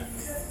 definitely.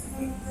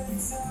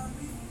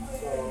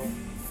 So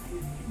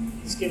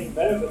it's getting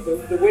better, but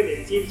the way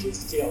they teach is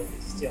still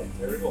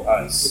terrible.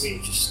 It's to me.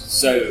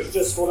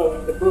 just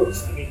following the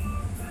books. I mean,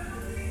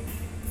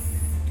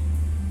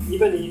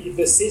 even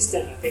the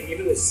system. I think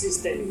even the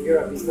system in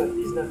Europe is not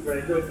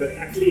very good. But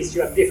at least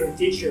you have different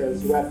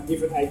teachers who have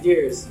different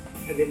ideas,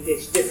 and they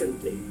teach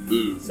differently.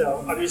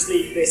 So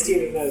obviously they're still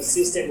in a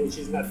system which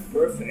is not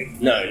perfect.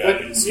 No.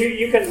 But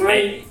you can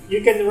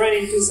run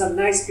into some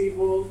nice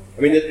people.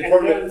 I mean,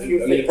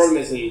 the problem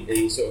is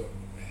in sort of.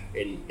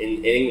 In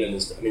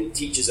England, I mean,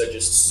 teachers are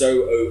just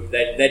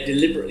they're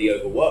deliberately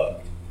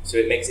overworked, so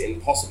it makes it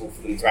impossible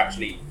for them to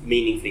actually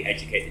meaningfully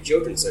educate the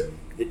children. So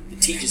the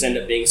teachers end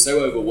up being so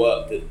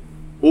overworked that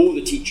all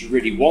the teacher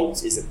really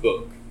wants is a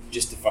book,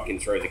 just to fucking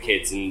throw the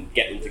kids and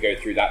get them to go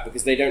through that,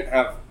 because they don't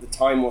have the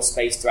time or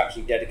space to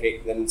actually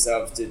dedicate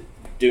themselves to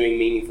doing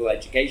meaningful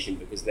education,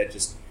 because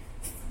because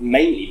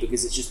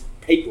it's just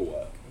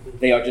paperwork.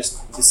 They are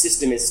just, the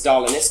system is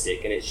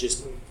Stalinistic, and it's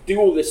just do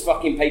all this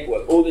fucking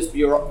paperwork, all this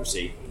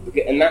bureaucracy,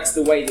 and that's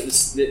the way that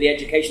the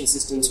education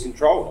system's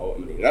controlled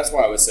ultimately. And that's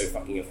why I was so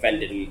fucking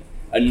offended and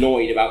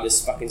annoyed about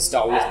this fucking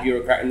Stalinist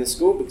bureaucrat in the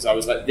school, because I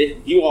was like,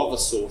 you are the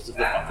source of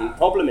the fucking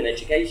problem in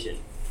education.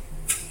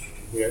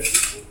 You know?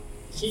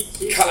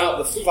 Cut out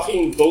the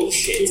fucking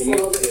bullshit and the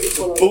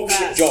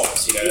bullshit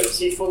jobs, you know.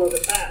 He followed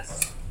the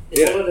past.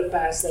 He followed the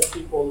past that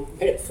people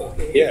made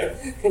fucking. Yeah.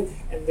 And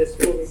the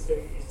school is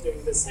doing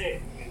the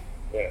same.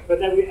 Yeah.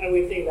 But I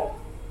would think that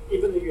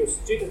even if your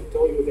student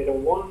told you they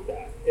don't want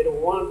that, they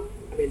don't want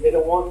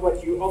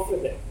what you offer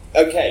them.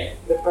 Okay.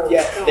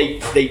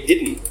 They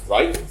didn't,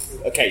 right?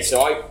 Okay,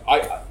 so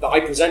I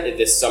presented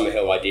this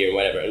Summerhill idea and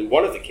whatever, and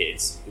one of the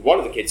kids who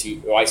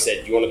I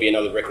said, do you want to be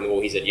another brick in the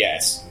wall? He said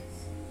yes.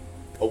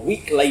 A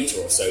week later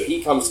or so,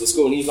 he comes to the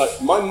school and he's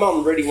like, my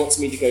mum really wants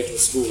me to go to a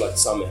school like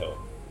Summerhill.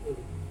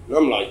 And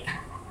I'm like,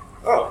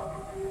 oh,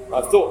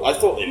 I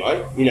thought they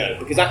might,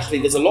 because actually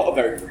there's a lot of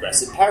very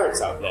progressive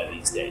parents out there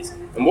these days.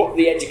 And what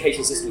the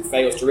education system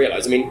fails to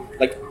realise,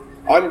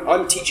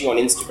 I'm teaching on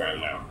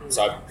Instagram now,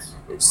 so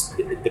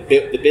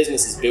the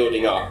business is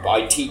building up. But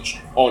I teach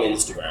on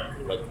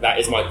Instagram. Like, that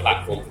is my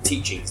platform for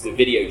teaching. Because the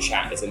video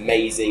chat is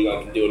amazing.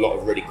 I can do a lot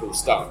of really cool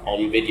stuff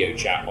on video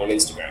chat on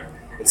Instagram.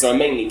 And so I'm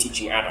mainly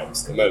teaching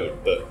adults at the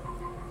moment. But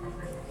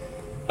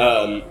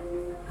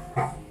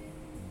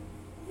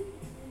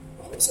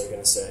what was I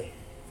going to say?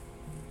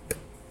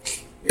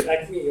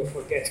 Like me, you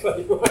forget what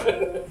you want.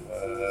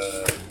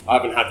 I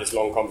haven't had this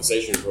long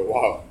conversation for a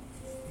while.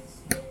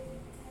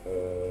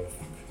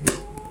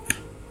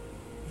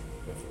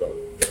 I forgot.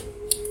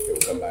 It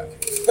will come back.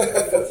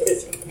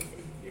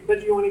 But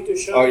you wanted to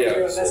show. Oh yeah.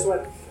 That's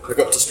what. I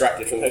got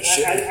distracted from that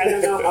shit. I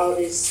don't know how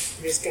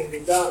this can be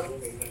done.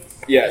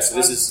 Yeah. So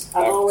this is.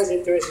 I'm always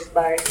interested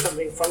by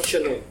something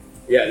functional.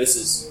 Yeah, this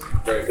is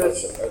very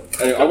functional.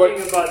 Anyway,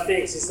 talking about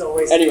things is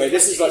always. Anyway,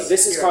 this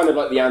is kind of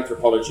like the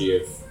anthropology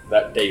of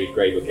that David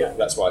Gray book. Yeah.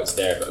 That's why it's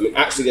there. But I mean,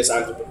 actually,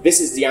 this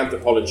is the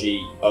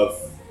anthropology of.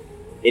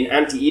 In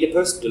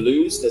Anti-Oedipus,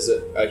 Deleuze, there's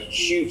a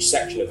huge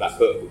section of that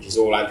book which is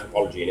all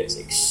anthropology, and it's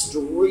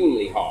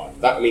extremely hard.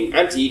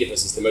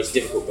 Anti-Oedipus is the most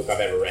difficult book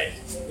I've ever read.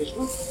 Which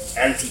one?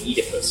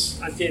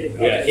 Anti-Oedipus. Anti-Oedipus.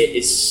 Yeah, it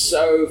is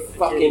so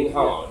fucking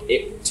hard.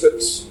 It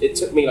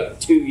took me like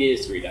 2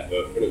 years to read that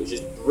book, and it was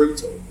just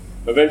brutal.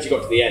 But eventually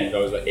got to the end, and I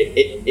was like,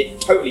 it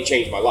totally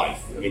changed my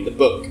life. I mean, the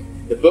book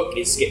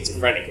is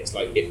schizophrenic. It's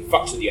like, it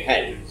fucks with your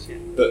head,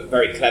 but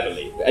very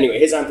cleverly. But anyway,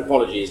 his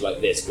anthropology is like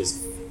this,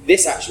 because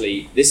this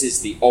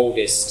is the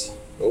oldest.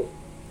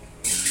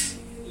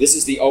 This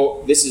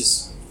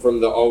is from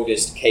the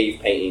oldest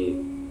cave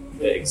painting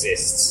that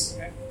exists.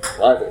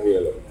 I have it here,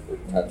 look,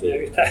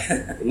 tattoo.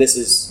 And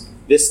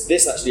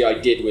this actually I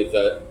did with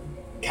a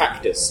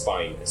cactus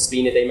spine, a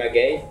Spina de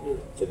Maguey.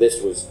 So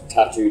this was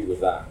tattooed with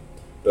that.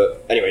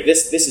 But anyway,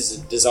 this is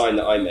a design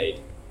that I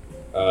made.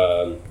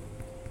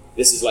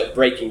 This is like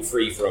breaking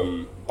free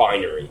from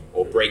binary,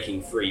 or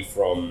breaking free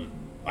from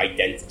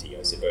identity,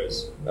 I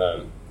suppose.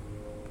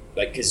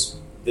 Because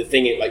the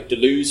thing, like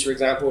Deleuze, for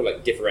example,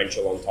 like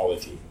differential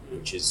ontology,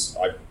 which is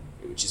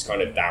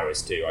kind of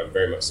Taoist too. I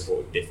very much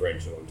support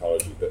differential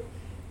ontology, but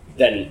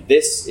then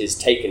this is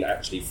taken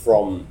actually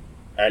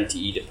and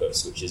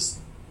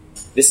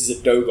this is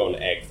a Dogon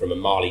egg from a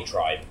Mali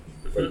tribe,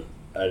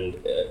 and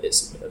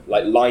it's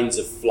like lines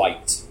of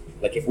flight.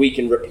 Like, if we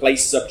can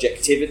replace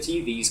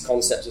subjectivity, these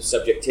concepts of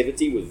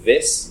subjectivity, with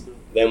this,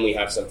 then we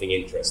have something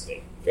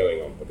interesting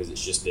going on, because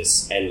it's just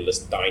this endless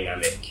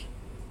dynamic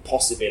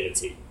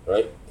possibility,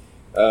 right?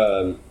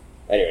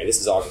 Anyway, this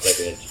is Architect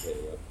and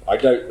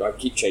Educator. I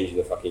keep changing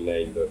the fucking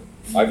name, but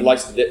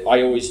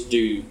I always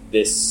do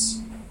this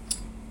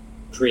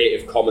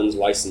Creative Commons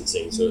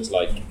licensing, so it's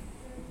like,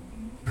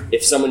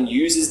 if someone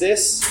uses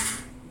this,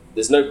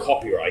 there's no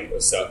copyright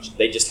as such,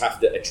 they just have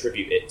to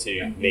attribute it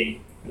to me.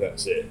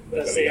 That's it.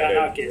 That's the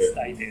anarchist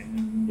idea.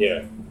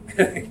 Yeah.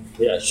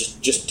 Yeah,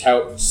 just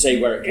say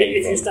where it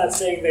came from. If you start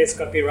saying there's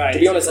copyright... To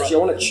be honest, actually, I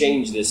want to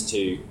change this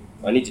to...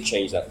 I need to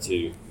change that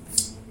to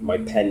my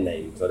pen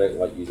name, because I don't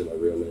like using my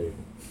real name.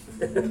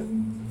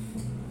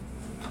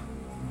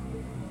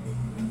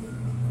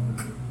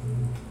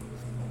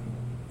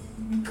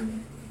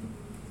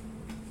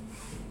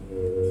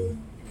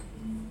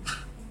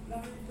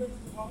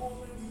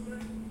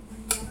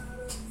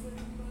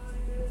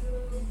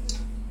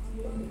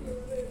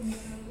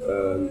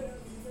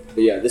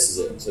 But yeah, this is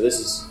it.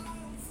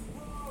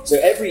 So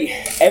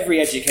every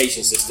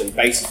education system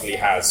basically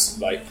has,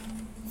 like,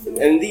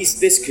 and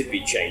this could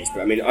be changed,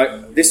 but I mean,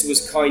 this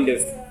was kind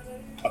of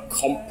a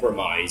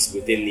compromise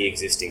within the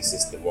existing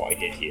system, what I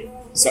did here,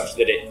 such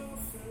that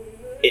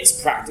it's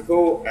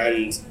practical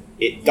and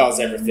it does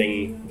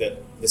everything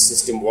that the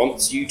system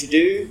wants you to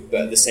do,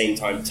 but at the same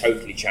time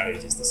totally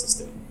challenges the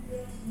system.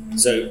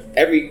 So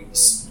every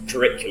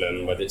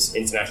curriculum, whether it's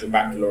International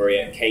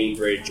Baccalaureate,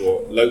 Cambridge,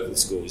 or local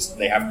schools,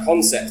 they have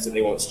concepts that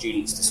they want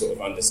students to sort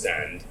of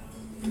understand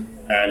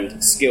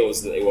and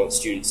skills that they want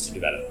students to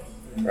develop,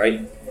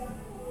 right?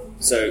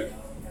 So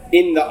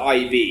in the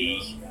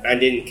IB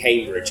and in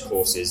Cambridge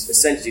courses,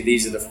 essentially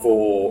these are the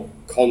 4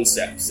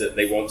 concepts that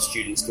they want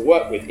students to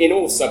work with in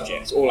all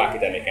subjects, all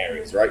academic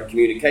areas, right?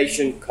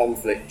 Communication,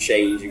 conflict,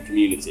 change, and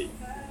community.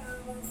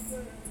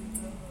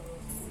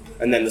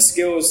 And then the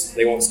skills,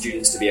 they want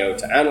students to be able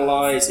to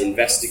analyse,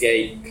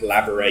 investigate,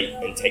 collaborate,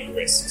 and take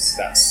risks.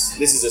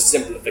 This is a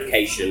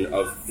simplification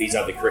of these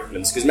other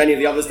curriculums, because many of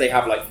the others, they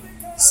have like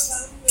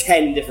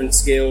 10 different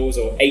skills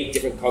or 8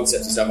 different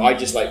concepts and stuff. I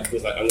just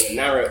was like, I'm going to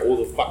narrow it all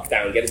the fuck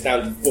down, get us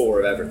down to 4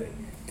 of everything.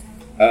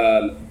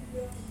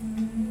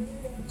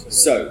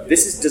 So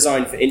this is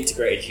designed for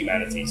integrated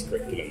humanities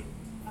curriculum,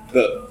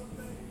 but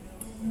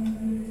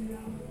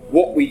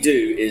what we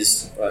do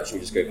is, well,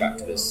 actually, just go back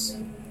to this.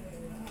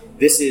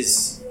 This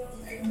is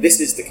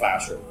the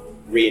classroom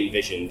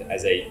re-envisioned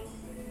as a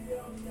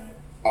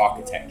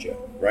architecture,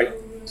 right?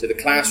 So the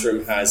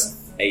classroom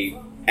has a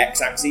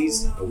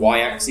x-axis, a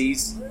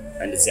y-axis,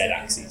 and a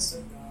z-axis.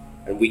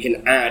 And we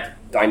can add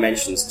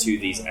dimensions to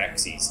these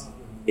axes.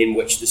 in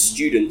which the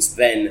students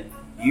then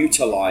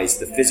utilize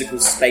the physical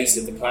space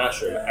of the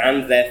classroom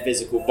and their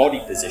physical body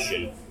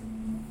position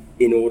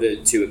in order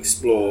to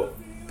explore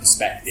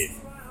perspective.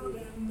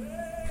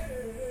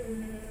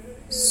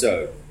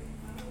 So,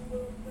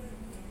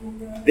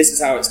 this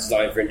is how it's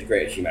designed for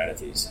integrated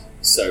humanities.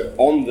 So,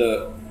 on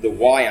the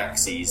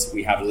y-axis,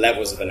 we have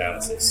levels of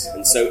analysis.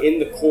 And so, in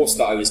the course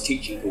that I was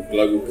teaching called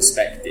Global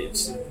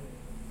Perspectives,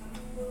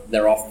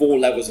 there are 4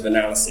 levels of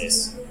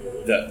analysis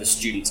that the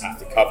students have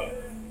to cover.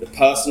 The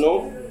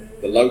personal,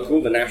 the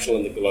local, the national,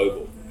 and the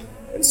global.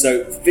 And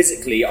so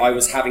physically, I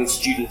was having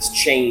students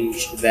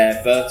change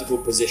their vertical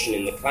position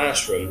in the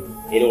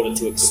classroom in order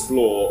to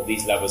explore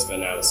these levels of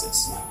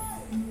analysis.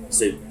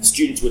 So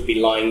students would be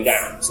lying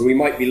down. So we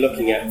might be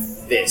looking at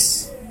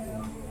this,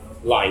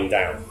 lying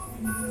down.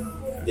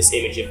 This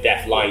image of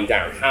death lying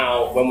down.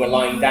 When we're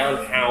lying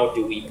down, how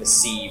do we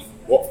perceive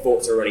what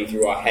thoughts are running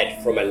through our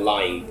head from a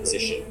lying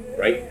position,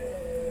 right?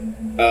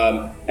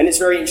 And it's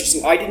very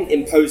interesting. I didn't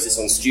impose this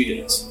on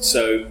students,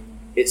 so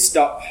it's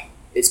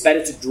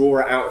better to draw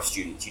it out of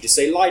students. You just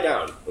say, lie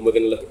down, and we're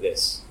going to look at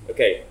this.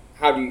 Okay,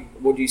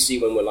 what do you see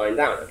when we're lying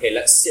down? Okay,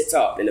 let's sit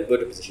up in a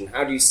Buddha position.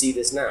 How do you see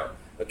this now?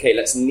 Okay,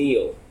 let's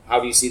kneel. How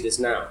do you see this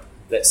now?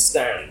 Let's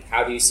stand.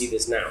 How do you see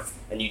this now?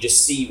 And you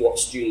just see what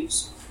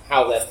students,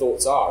 how their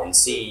thoughts are, and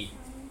see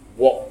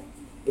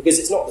because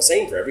it's not the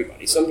same for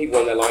everybody. Some people,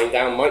 when they're lying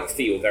down, might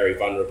feel very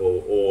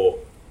vulnerable or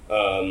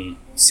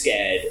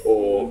scared,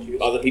 or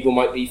other people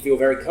might feel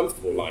very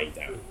comfortable lying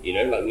down.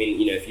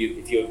 If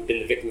you've been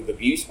the victim of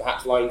abuse,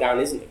 perhaps lying down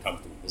isn't a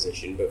comfortable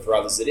position, but for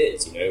others it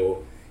is.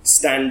 Or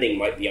standing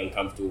might be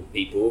uncomfortable for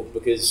people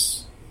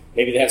because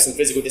maybe they have some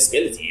physical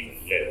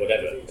disability, even,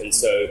 whatever. And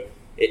so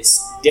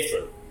it's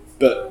different.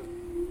 But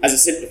as a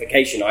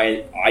simplification,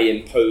 I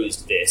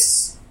imposed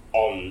this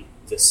on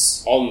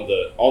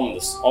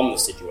the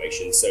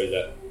situation so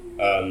that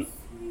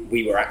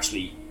we were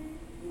actually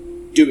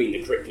doing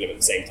the curriculum at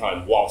the same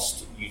time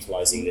whilst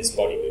utilising this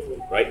body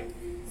movement, right?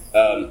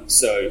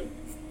 So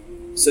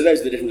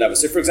those are the different levels.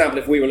 So, for example,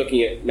 if we're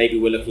looking at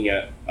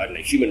I don't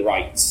know, human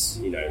rights.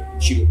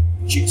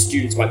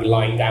 Students might be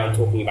lying down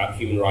talking about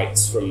human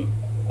rights from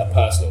a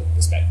personal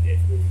perspective.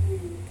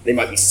 They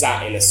might be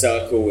sat in a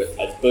circle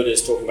as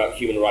Buddhas talking about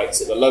human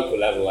rights at the local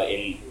level, like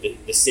in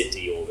the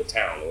city or the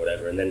town or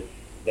whatever. And then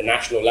the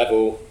national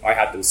level, I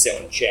had them sit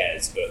on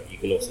chairs, but you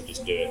can also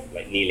just do it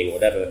like kneeling or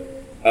whatever.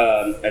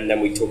 And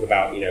then we talk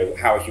about,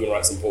 how are human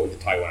rights important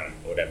to Taiwan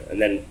or whatever. And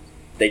then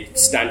they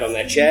stand on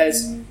their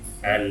chairs,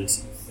 and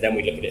then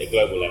we look at it at a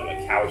global level,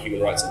 like how are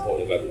human rights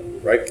important at a global level,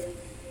 right?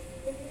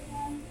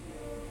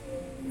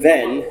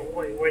 Then...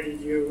 Why did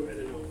you,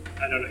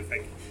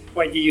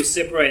 why do you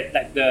separate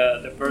like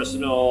the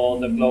personal,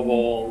 the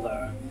global,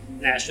 the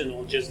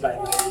national, just like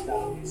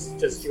it's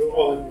just your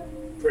own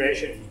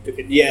creation?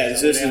 Yeah,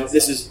 so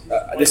this is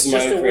my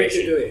own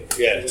creation.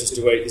 This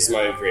is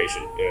my own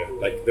creation. Yeah,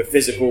 like the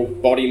physical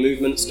body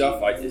movement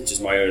stuff. It's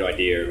just my own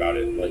idea about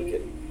it.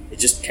 Like it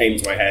just came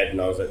to my head, and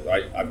I was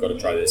like, I've got to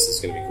try this. It's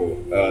going to be cool.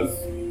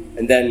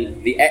 And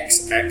then the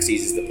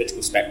x-axis is the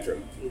political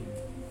spectrum.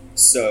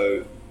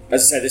 So,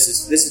 as I said, this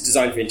is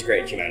designed for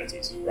integrated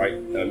humanities, right?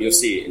 You'll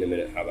see in a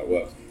minute how that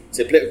works.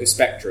 So, political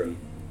spectrum,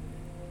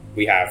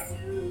 we have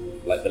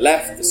like the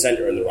left, the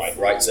center, and the right,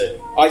 right?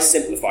 So I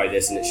simplify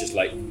this, and it's just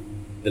like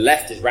the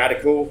left is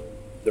radical,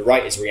 the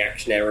right is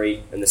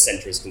reactionary, and the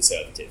center is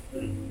conservative.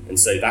 And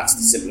so that's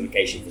the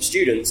simplification for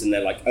students, and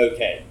they're like,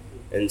 okay.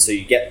 And so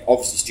you get,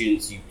 obviously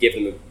students, you give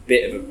them a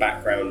bit of a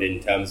background in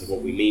terms of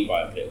what we mean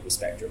by a political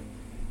spectrum.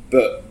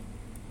 But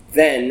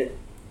then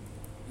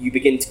you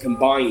begin to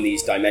combine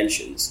these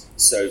dimensions.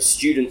 So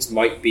students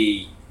might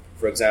be,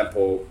 for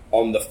example,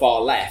 on the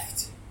far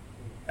left,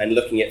 and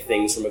looking at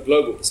things from a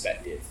global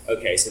perspective.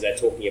 Okay, so they're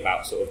talking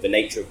about sort of the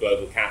nature of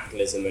global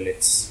capitalism and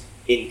its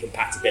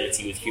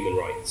incompatibility with human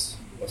rights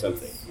or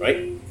something, right?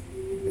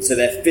 And so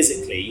they're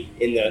physically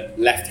in the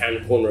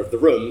left-hand corner of the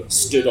room,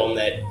 stood on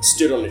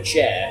a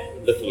chair,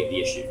 looking at the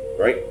issue,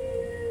 right?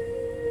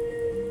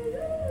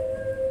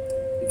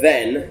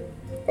 Then,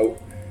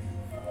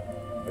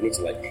 I need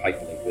to like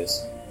hyperlink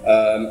this.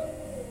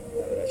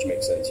 That actually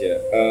makes sense, yeah.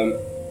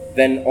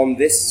 Then on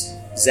this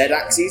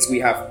z-axis, we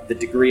have the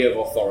degree of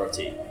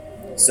authority.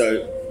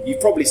 So you've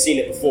probably seen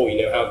it before,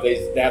 how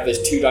they have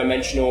those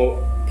two-dimensional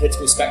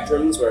political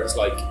spectrums where it's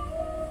like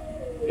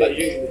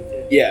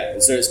yeah,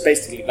 and so it's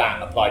basically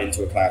that applied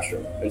into a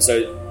classroom. And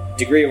so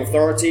degree of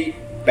authority,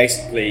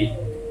 basically,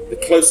 the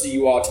closer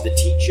you are to the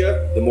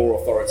teacher, the more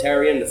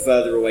authoritarian. The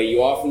further away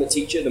you are from the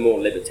teacher, the more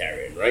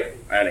libertarian, right?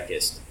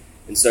 Anarchist.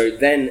 And so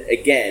then,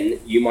 again,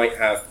 you might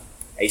have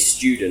a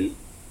student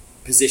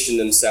position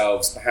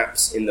themselves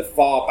perhaps in the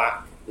far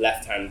back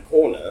left-hand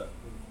corner,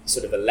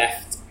 sort of a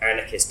left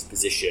anarchist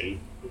position.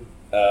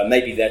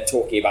 Maybe they're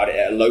talking about it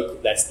at a local,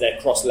 they're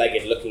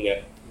cross-legged looking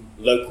at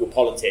local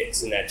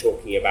politics, and they're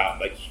talking about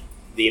like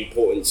the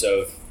importance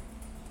of,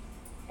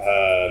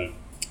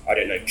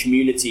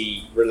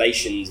 community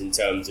relations in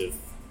terms of,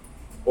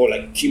 or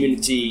like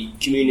community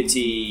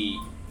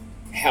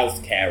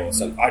healthcare or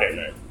something. I don't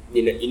know.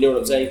 You know what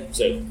I'm saying?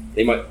 So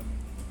they might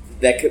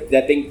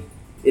they're being,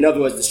 in other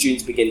words, the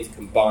students begin to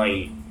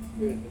combine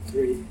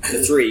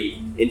the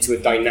three into a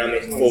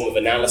dynamic form of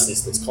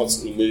analysis that's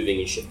constantly moving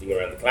and shifting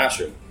around the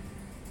classroom.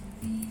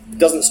 It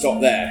doesn't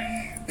stop there.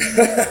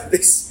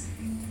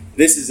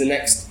 This is the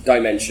next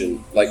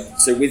dimension.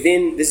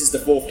 This is the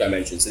fourth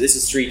dimension. So this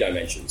is 3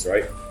 dimensions,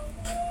 right?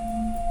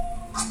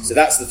 So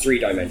that's the 3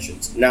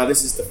 dimensions. Now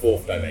this is the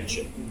fourth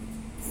dimension.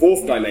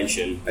 Fourth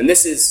dimension, and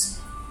this is,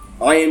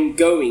 I am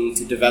going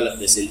to develop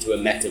this into a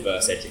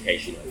metaverse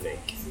education, I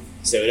think.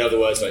 So in other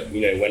words,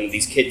 when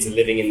these kids are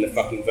living in the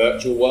fucking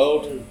virtual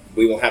world,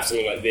 we will have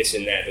something like this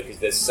in there because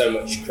there's so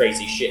much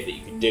crazy shit that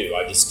you can do.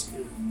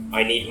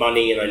 I need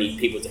money and I need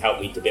people to help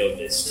me to build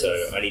this,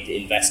 so I need to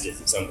invest it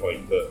at some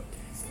point. But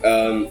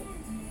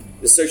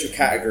the social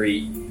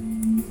category,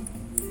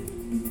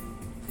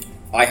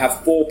 I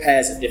have 4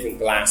 pairs of different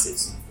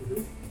glasses.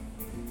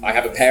 I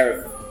have a pair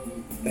of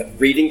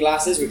reading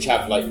glasses which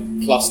have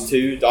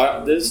 +2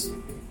 diopters.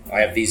 I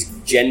have these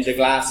gender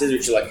glasses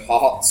which are like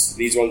hearts.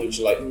 These ones which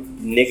are like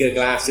nigger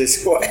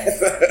glasses,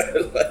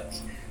 whatever.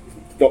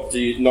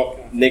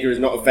 Nigger is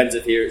not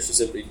offensive here. It's just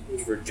simply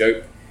for a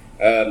joke.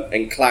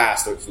 And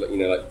class, which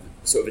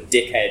sort of a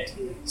dickhead,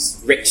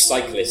 rich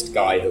cyclist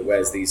guy that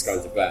wears these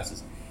kinds of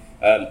glasses.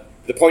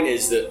 The point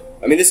is that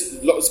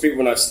lots of people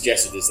when I've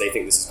suggested this, they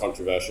think this is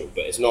controversial,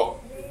 but it's not.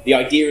 The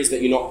idea is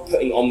that you're not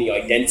putting on the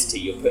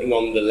identity. You're putting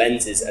on the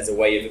lenses as a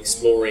way of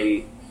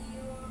exploring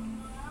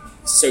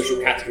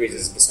social categories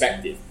as a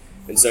perspective.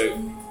 And so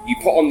you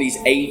put on these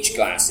age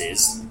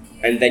glasses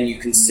and then you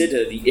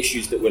consider the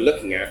issues that we're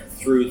looking at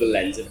through the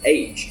lens of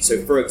age.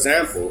 So for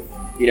example,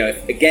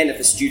 if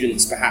the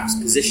students perhaps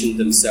positioned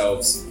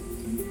themselves,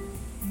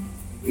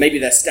 maybe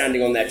they're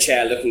standing on their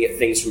chair looking at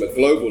things from a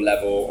global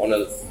level on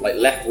a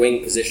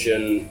left-wing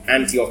position,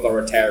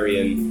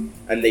 anti-authoritarian,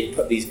 and they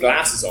put these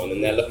glasses on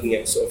and they're looking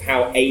at sort of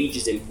how age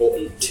is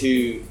important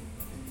to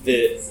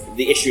the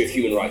issue of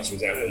human rights, for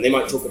example. And they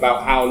might talk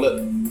about how,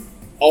 look,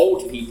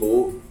 old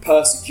people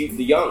persecute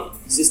the young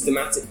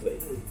systematically.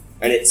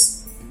 And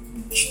it's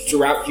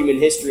throughout human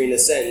history, in a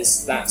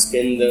sense, that's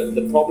been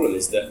the problem,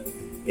 is that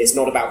it's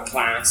not about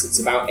class, it's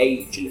about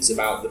age, and it's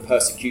about the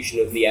persecution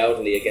of the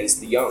elderly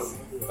against the young.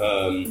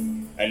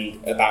 And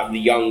about the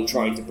young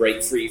trying to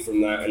break free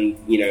from that and,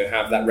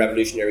 have that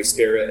revolutionary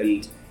spirit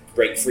and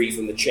break free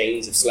from the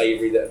chains of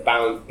slavery that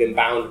have been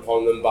bound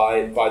upon them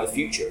by the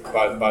future,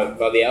 by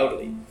the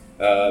elderly.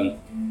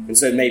 And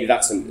so maybe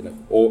that's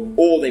something,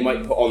 or they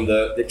might put on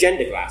the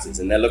gender glasses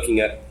and they're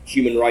looking at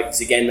human rights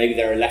again. Maybe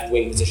they're a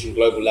left-wing position,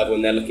 global level,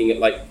 and they're looking at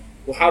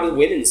how do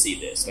women see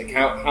this?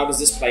 How does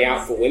this play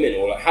out for women?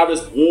 Or how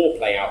does war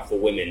play out for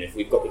women if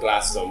we've got the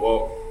glasses on?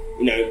 Well,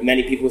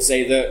 many people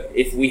say that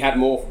if we had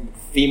more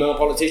female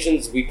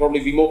politicians, we'd probably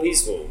be more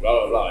peaceful,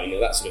 blah, blah, blah,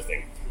 that sort of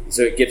thing.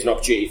 So it gives an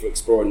opportunity for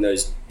exploring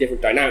those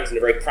different dynamics in a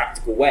very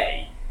practical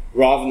way,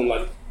 rather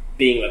than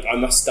being I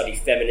must study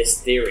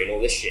feminist theory and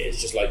all this shit.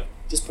 It's just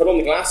put on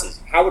the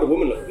glasses. How would a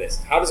woman look at this?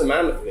 How does a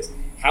man look at this?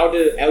 How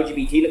do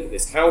LGBT look at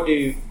this? How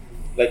do,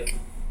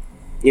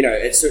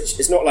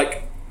 it's not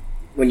like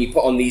when you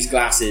put on these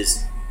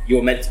glasses,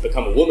 you're meant to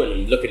become a woman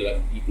and look at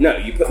it no,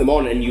 you put them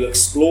on and you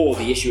explore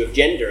the issue of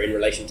gender in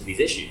relation to these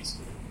issues.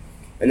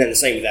 And then the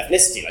same with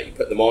ethnicity, you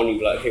put them on, you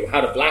be like, okay, well,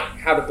 how do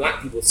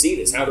black people see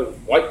this? How do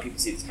white people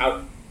see this?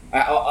 How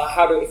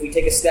do, if we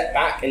take a step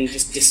back and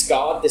just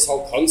discard this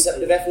whole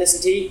concept of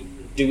ethnicity,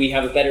 do we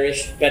have a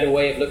better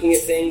way of looking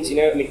at things?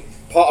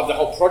 Part of the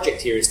whole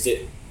project here is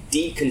to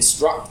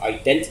deconstruct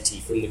identity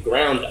from the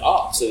ground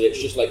up, so that it's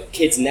just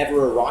kids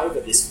never arrive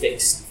at this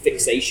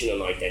fixation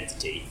on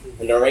identity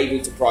and are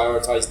able to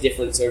prioritize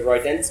difference over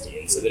identity,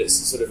 and so that it's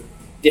sort of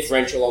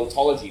differential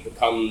ontology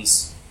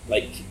becomes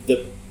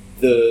the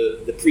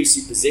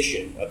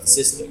presupposition of the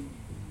system.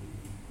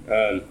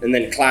 And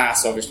then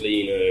class,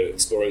 obviously,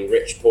 exploring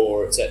rich,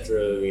 poor,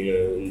 etc.,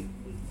 and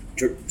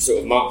sort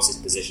of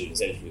Marxist position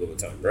essentially all the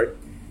time, right?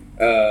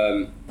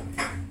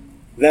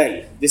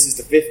 Then, this is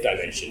the 5th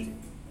dimension.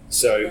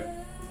 So,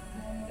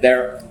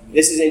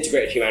 this is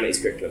integrated humanities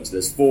curriculum, so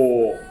there's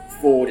four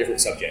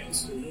different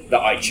subjects that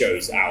I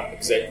chose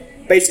out. So,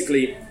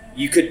 basically,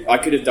 I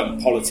could have done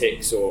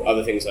politics or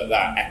other things like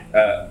that,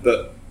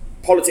 but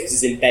politics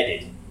is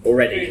embedded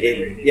already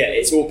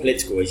it's all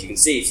political, as you can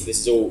see. So this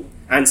is all,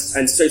 and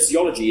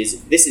sociology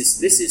is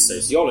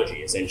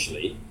sociology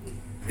essentially.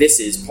 This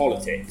is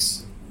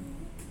politics.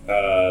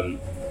 And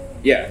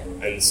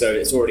so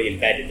it's already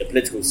embedded. The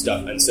political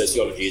stuff and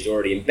sociology is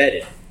already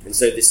embedded. And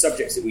so the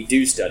subjects that we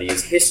do study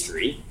is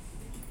history,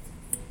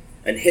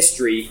 and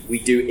history we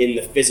do in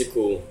the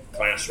physical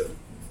classroom,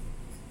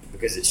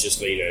 because it's just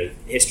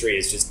history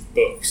is just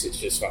books. It's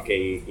just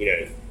fucking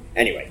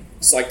Anyway,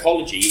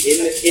 psychology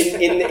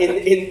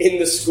in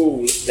the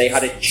school, they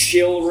had a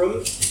chill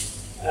room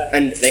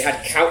and they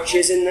had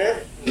couches in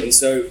there, and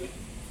so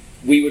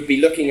we would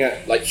be looking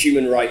at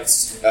human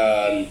rights.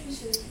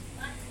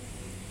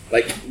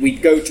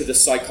 We'd go to the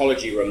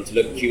psychology room to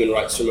look at human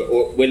rights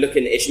or we're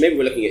looking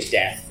at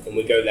death, and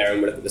we go there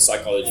and we look at the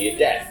psychology of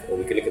death, or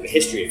we could look at the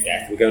history of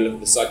death. We go and look at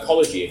the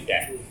psychology of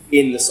death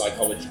in the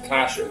psychology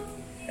classroom.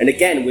 And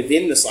again,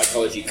 within the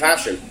psychology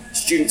classroom,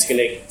 students are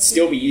going to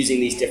still be using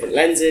these different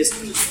lenses,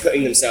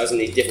 putting themselves in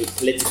these different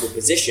political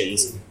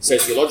positions,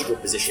 sociological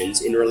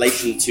positions, in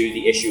relation to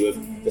the issue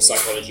of the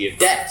psychology of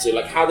death. So,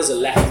 like, how does a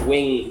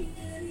left-wing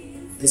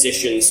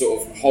position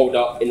sort of hold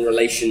up in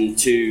relation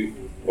to,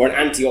 or an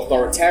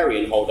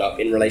anti-authoritarian hold up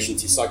in relation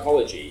to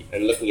psychology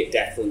and looking at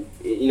death from,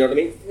 you know what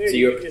I mean? So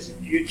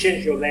you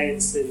change your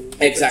lens in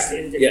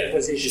exactly, yeah,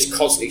 positions. just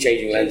constantly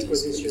changing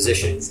lenses and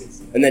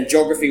positions. And then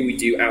geography we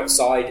do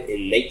outside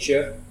in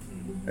nature,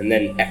 and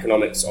then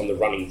economics on the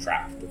running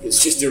track, because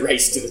it's just a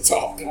race to the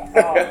top.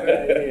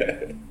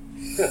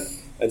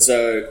 And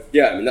so,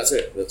 yeah, I mean, that's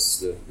it. That's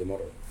the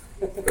motto.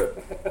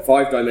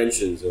 5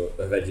 dimensions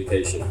of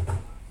education.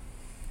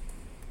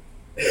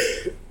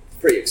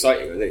 Pretty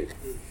exciting, I think.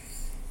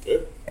 Yeah.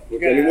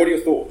 I mean, what are your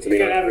thoughts? You're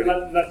going to have a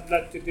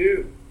lot to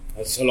do.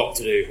 There's a lot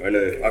to do, I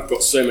know. I've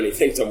got so many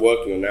things I'm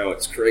working on now,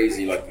 it's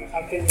crazy. Like,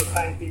 how can you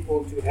find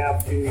people to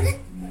help you?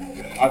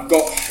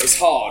 It's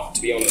hard,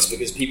 to be honest,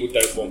 because people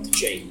don't want to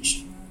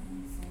change.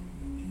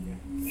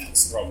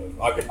 That's the problem.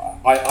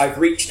 I've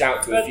reached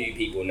out to a few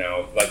people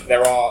now. Like,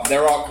 there are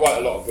quite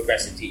a lot of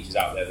progressive teachers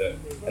out there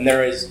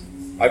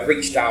I've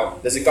reached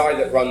out. There's a guy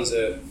that runs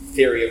a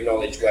theory of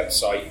knowledge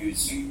website who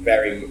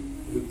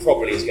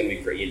probably is going to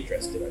be pretty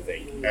interested, I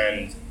think.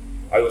 And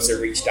I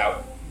also reached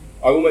out.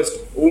 I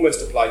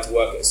almost applied to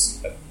work at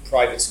a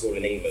private school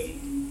in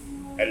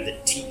England, and the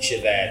teacher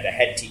there, the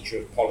head teacher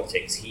of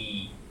politics,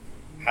 he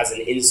has an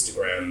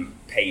Instagram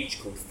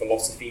page called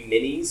Philosophy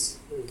Minis,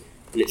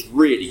 and it's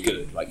really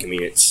good. Like, I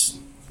mean,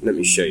 let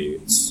me show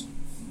you.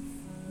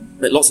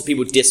 But lots of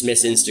people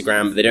dismiss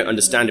Instagram, but they don't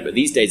understand it. But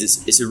these days,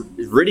 it's a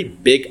really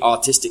big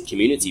artistic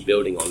community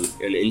building on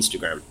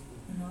Instagram.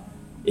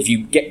 If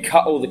you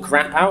cut all the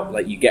crap out,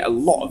 like, you get a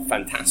lot of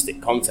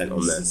fantastic content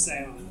on there. It's the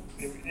same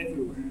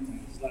everywhere.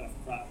 There's a lot of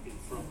crap being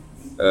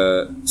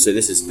from. So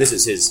this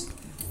is his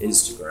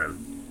Instagram,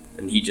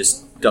 and he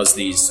just does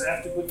these. I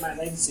have to put my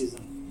lenses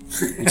on.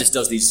 He just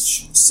does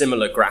these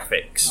similar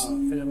graphics,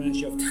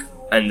 Phenomenology of time.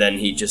 and then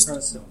you just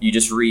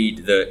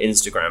read the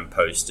Instagram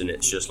post, and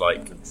it's just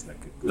like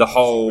the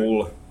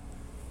whole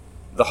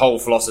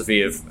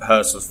philosophy of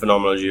Husserl's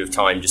phenomenology of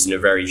time, just in a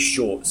very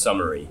short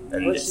summary.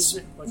 And what's his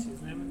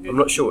name again? I'm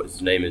not sure what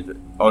his name is, but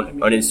on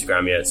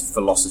Instagram, yeah, it's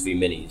Philosophy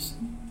Minis.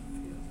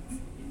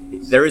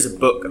 There is a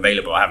book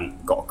available. I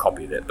haven't got a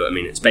copy of it, but I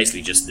mean, it's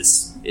basically just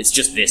this. It's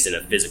just this in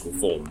a physical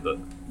form, but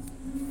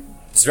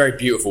it's very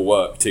beautiful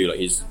work too. Like,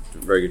 he's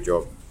done a very good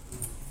job.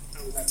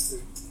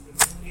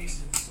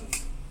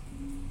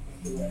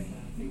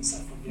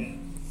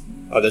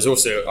 There's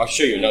also. I'll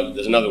show you another.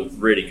 There's another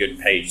really good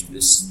page.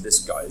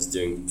 This guy is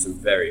doing some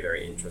very,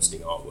 very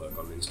interesting artwork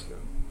on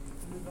Instagram.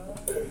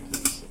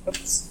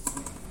 Oops.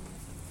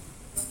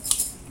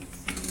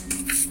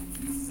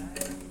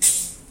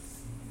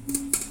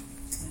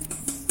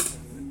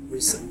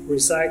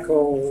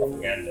 Recycle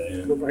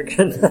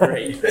propaganda.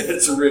 Great.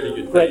 It's a really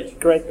good page.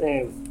 Great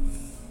name.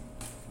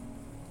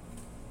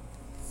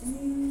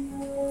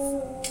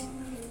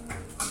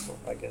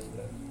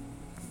 Propaganda.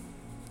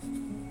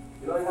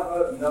 Can I have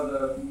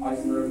another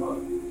iceberg mug?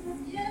 And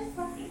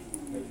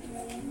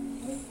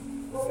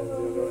the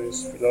other is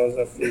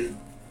philosophy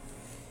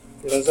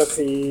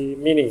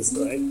minis,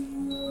 right?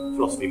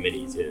 Philosophy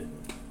Minis, yeah.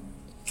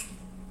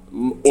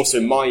 Also,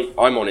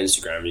 I'm on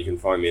Instagram. You can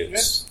find me.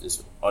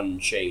 It's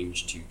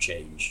Unchanged to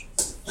Change.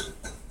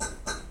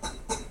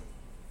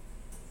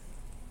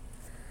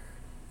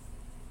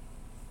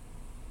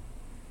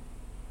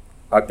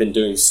 I've been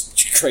doing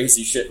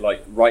crazy shit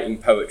like writing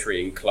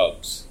poetry in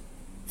clubs.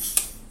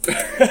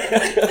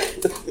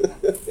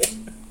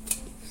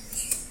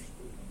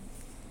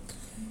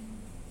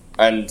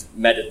 And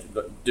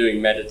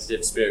doing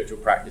meditative spiritual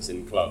practice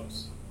in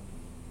clubs.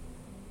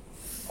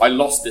 I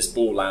lost this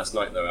ball last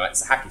night, though.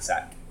 It's a hacky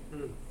sack.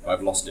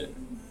 I've lost it.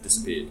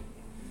 Disappeared.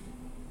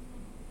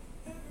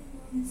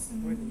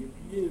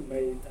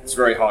 It's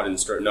very hard in the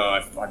stroke. No,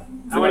 I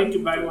wanted to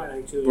buy one,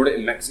 actually. Bought it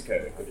in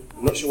Mexico.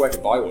 I'm not sure where to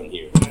buy one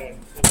here.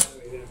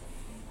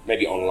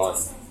 Maybe online.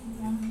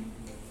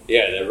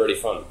 Yeah, they're really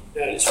fun.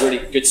 Yeah. And it's really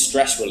good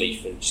stress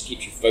relief, and just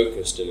keeps you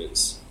focused, and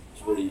it's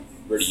really,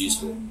 really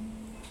useful.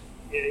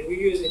 Yeah, we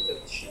use it.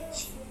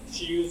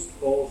 She used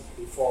both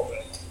before,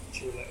 but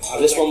she was like...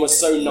 This one was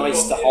so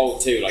nice to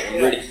hold too. Like, I'm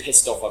really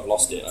pissed off I've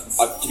lost it.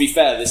 To be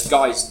fair, this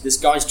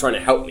guy's trying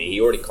to help me.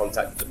 He already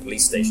contacted the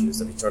police station and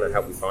stuff. He's trying to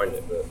help me find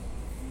it, but...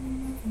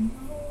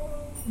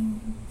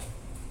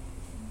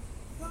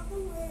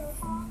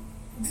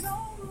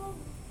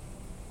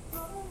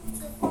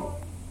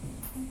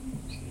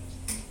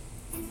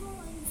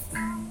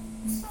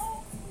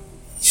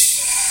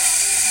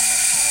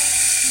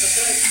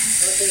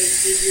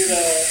 Give you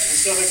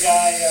this other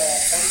guy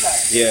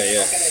contact. Yeah.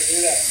 How can I do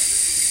that?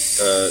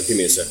 Give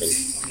me a second.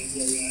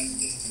 Okay,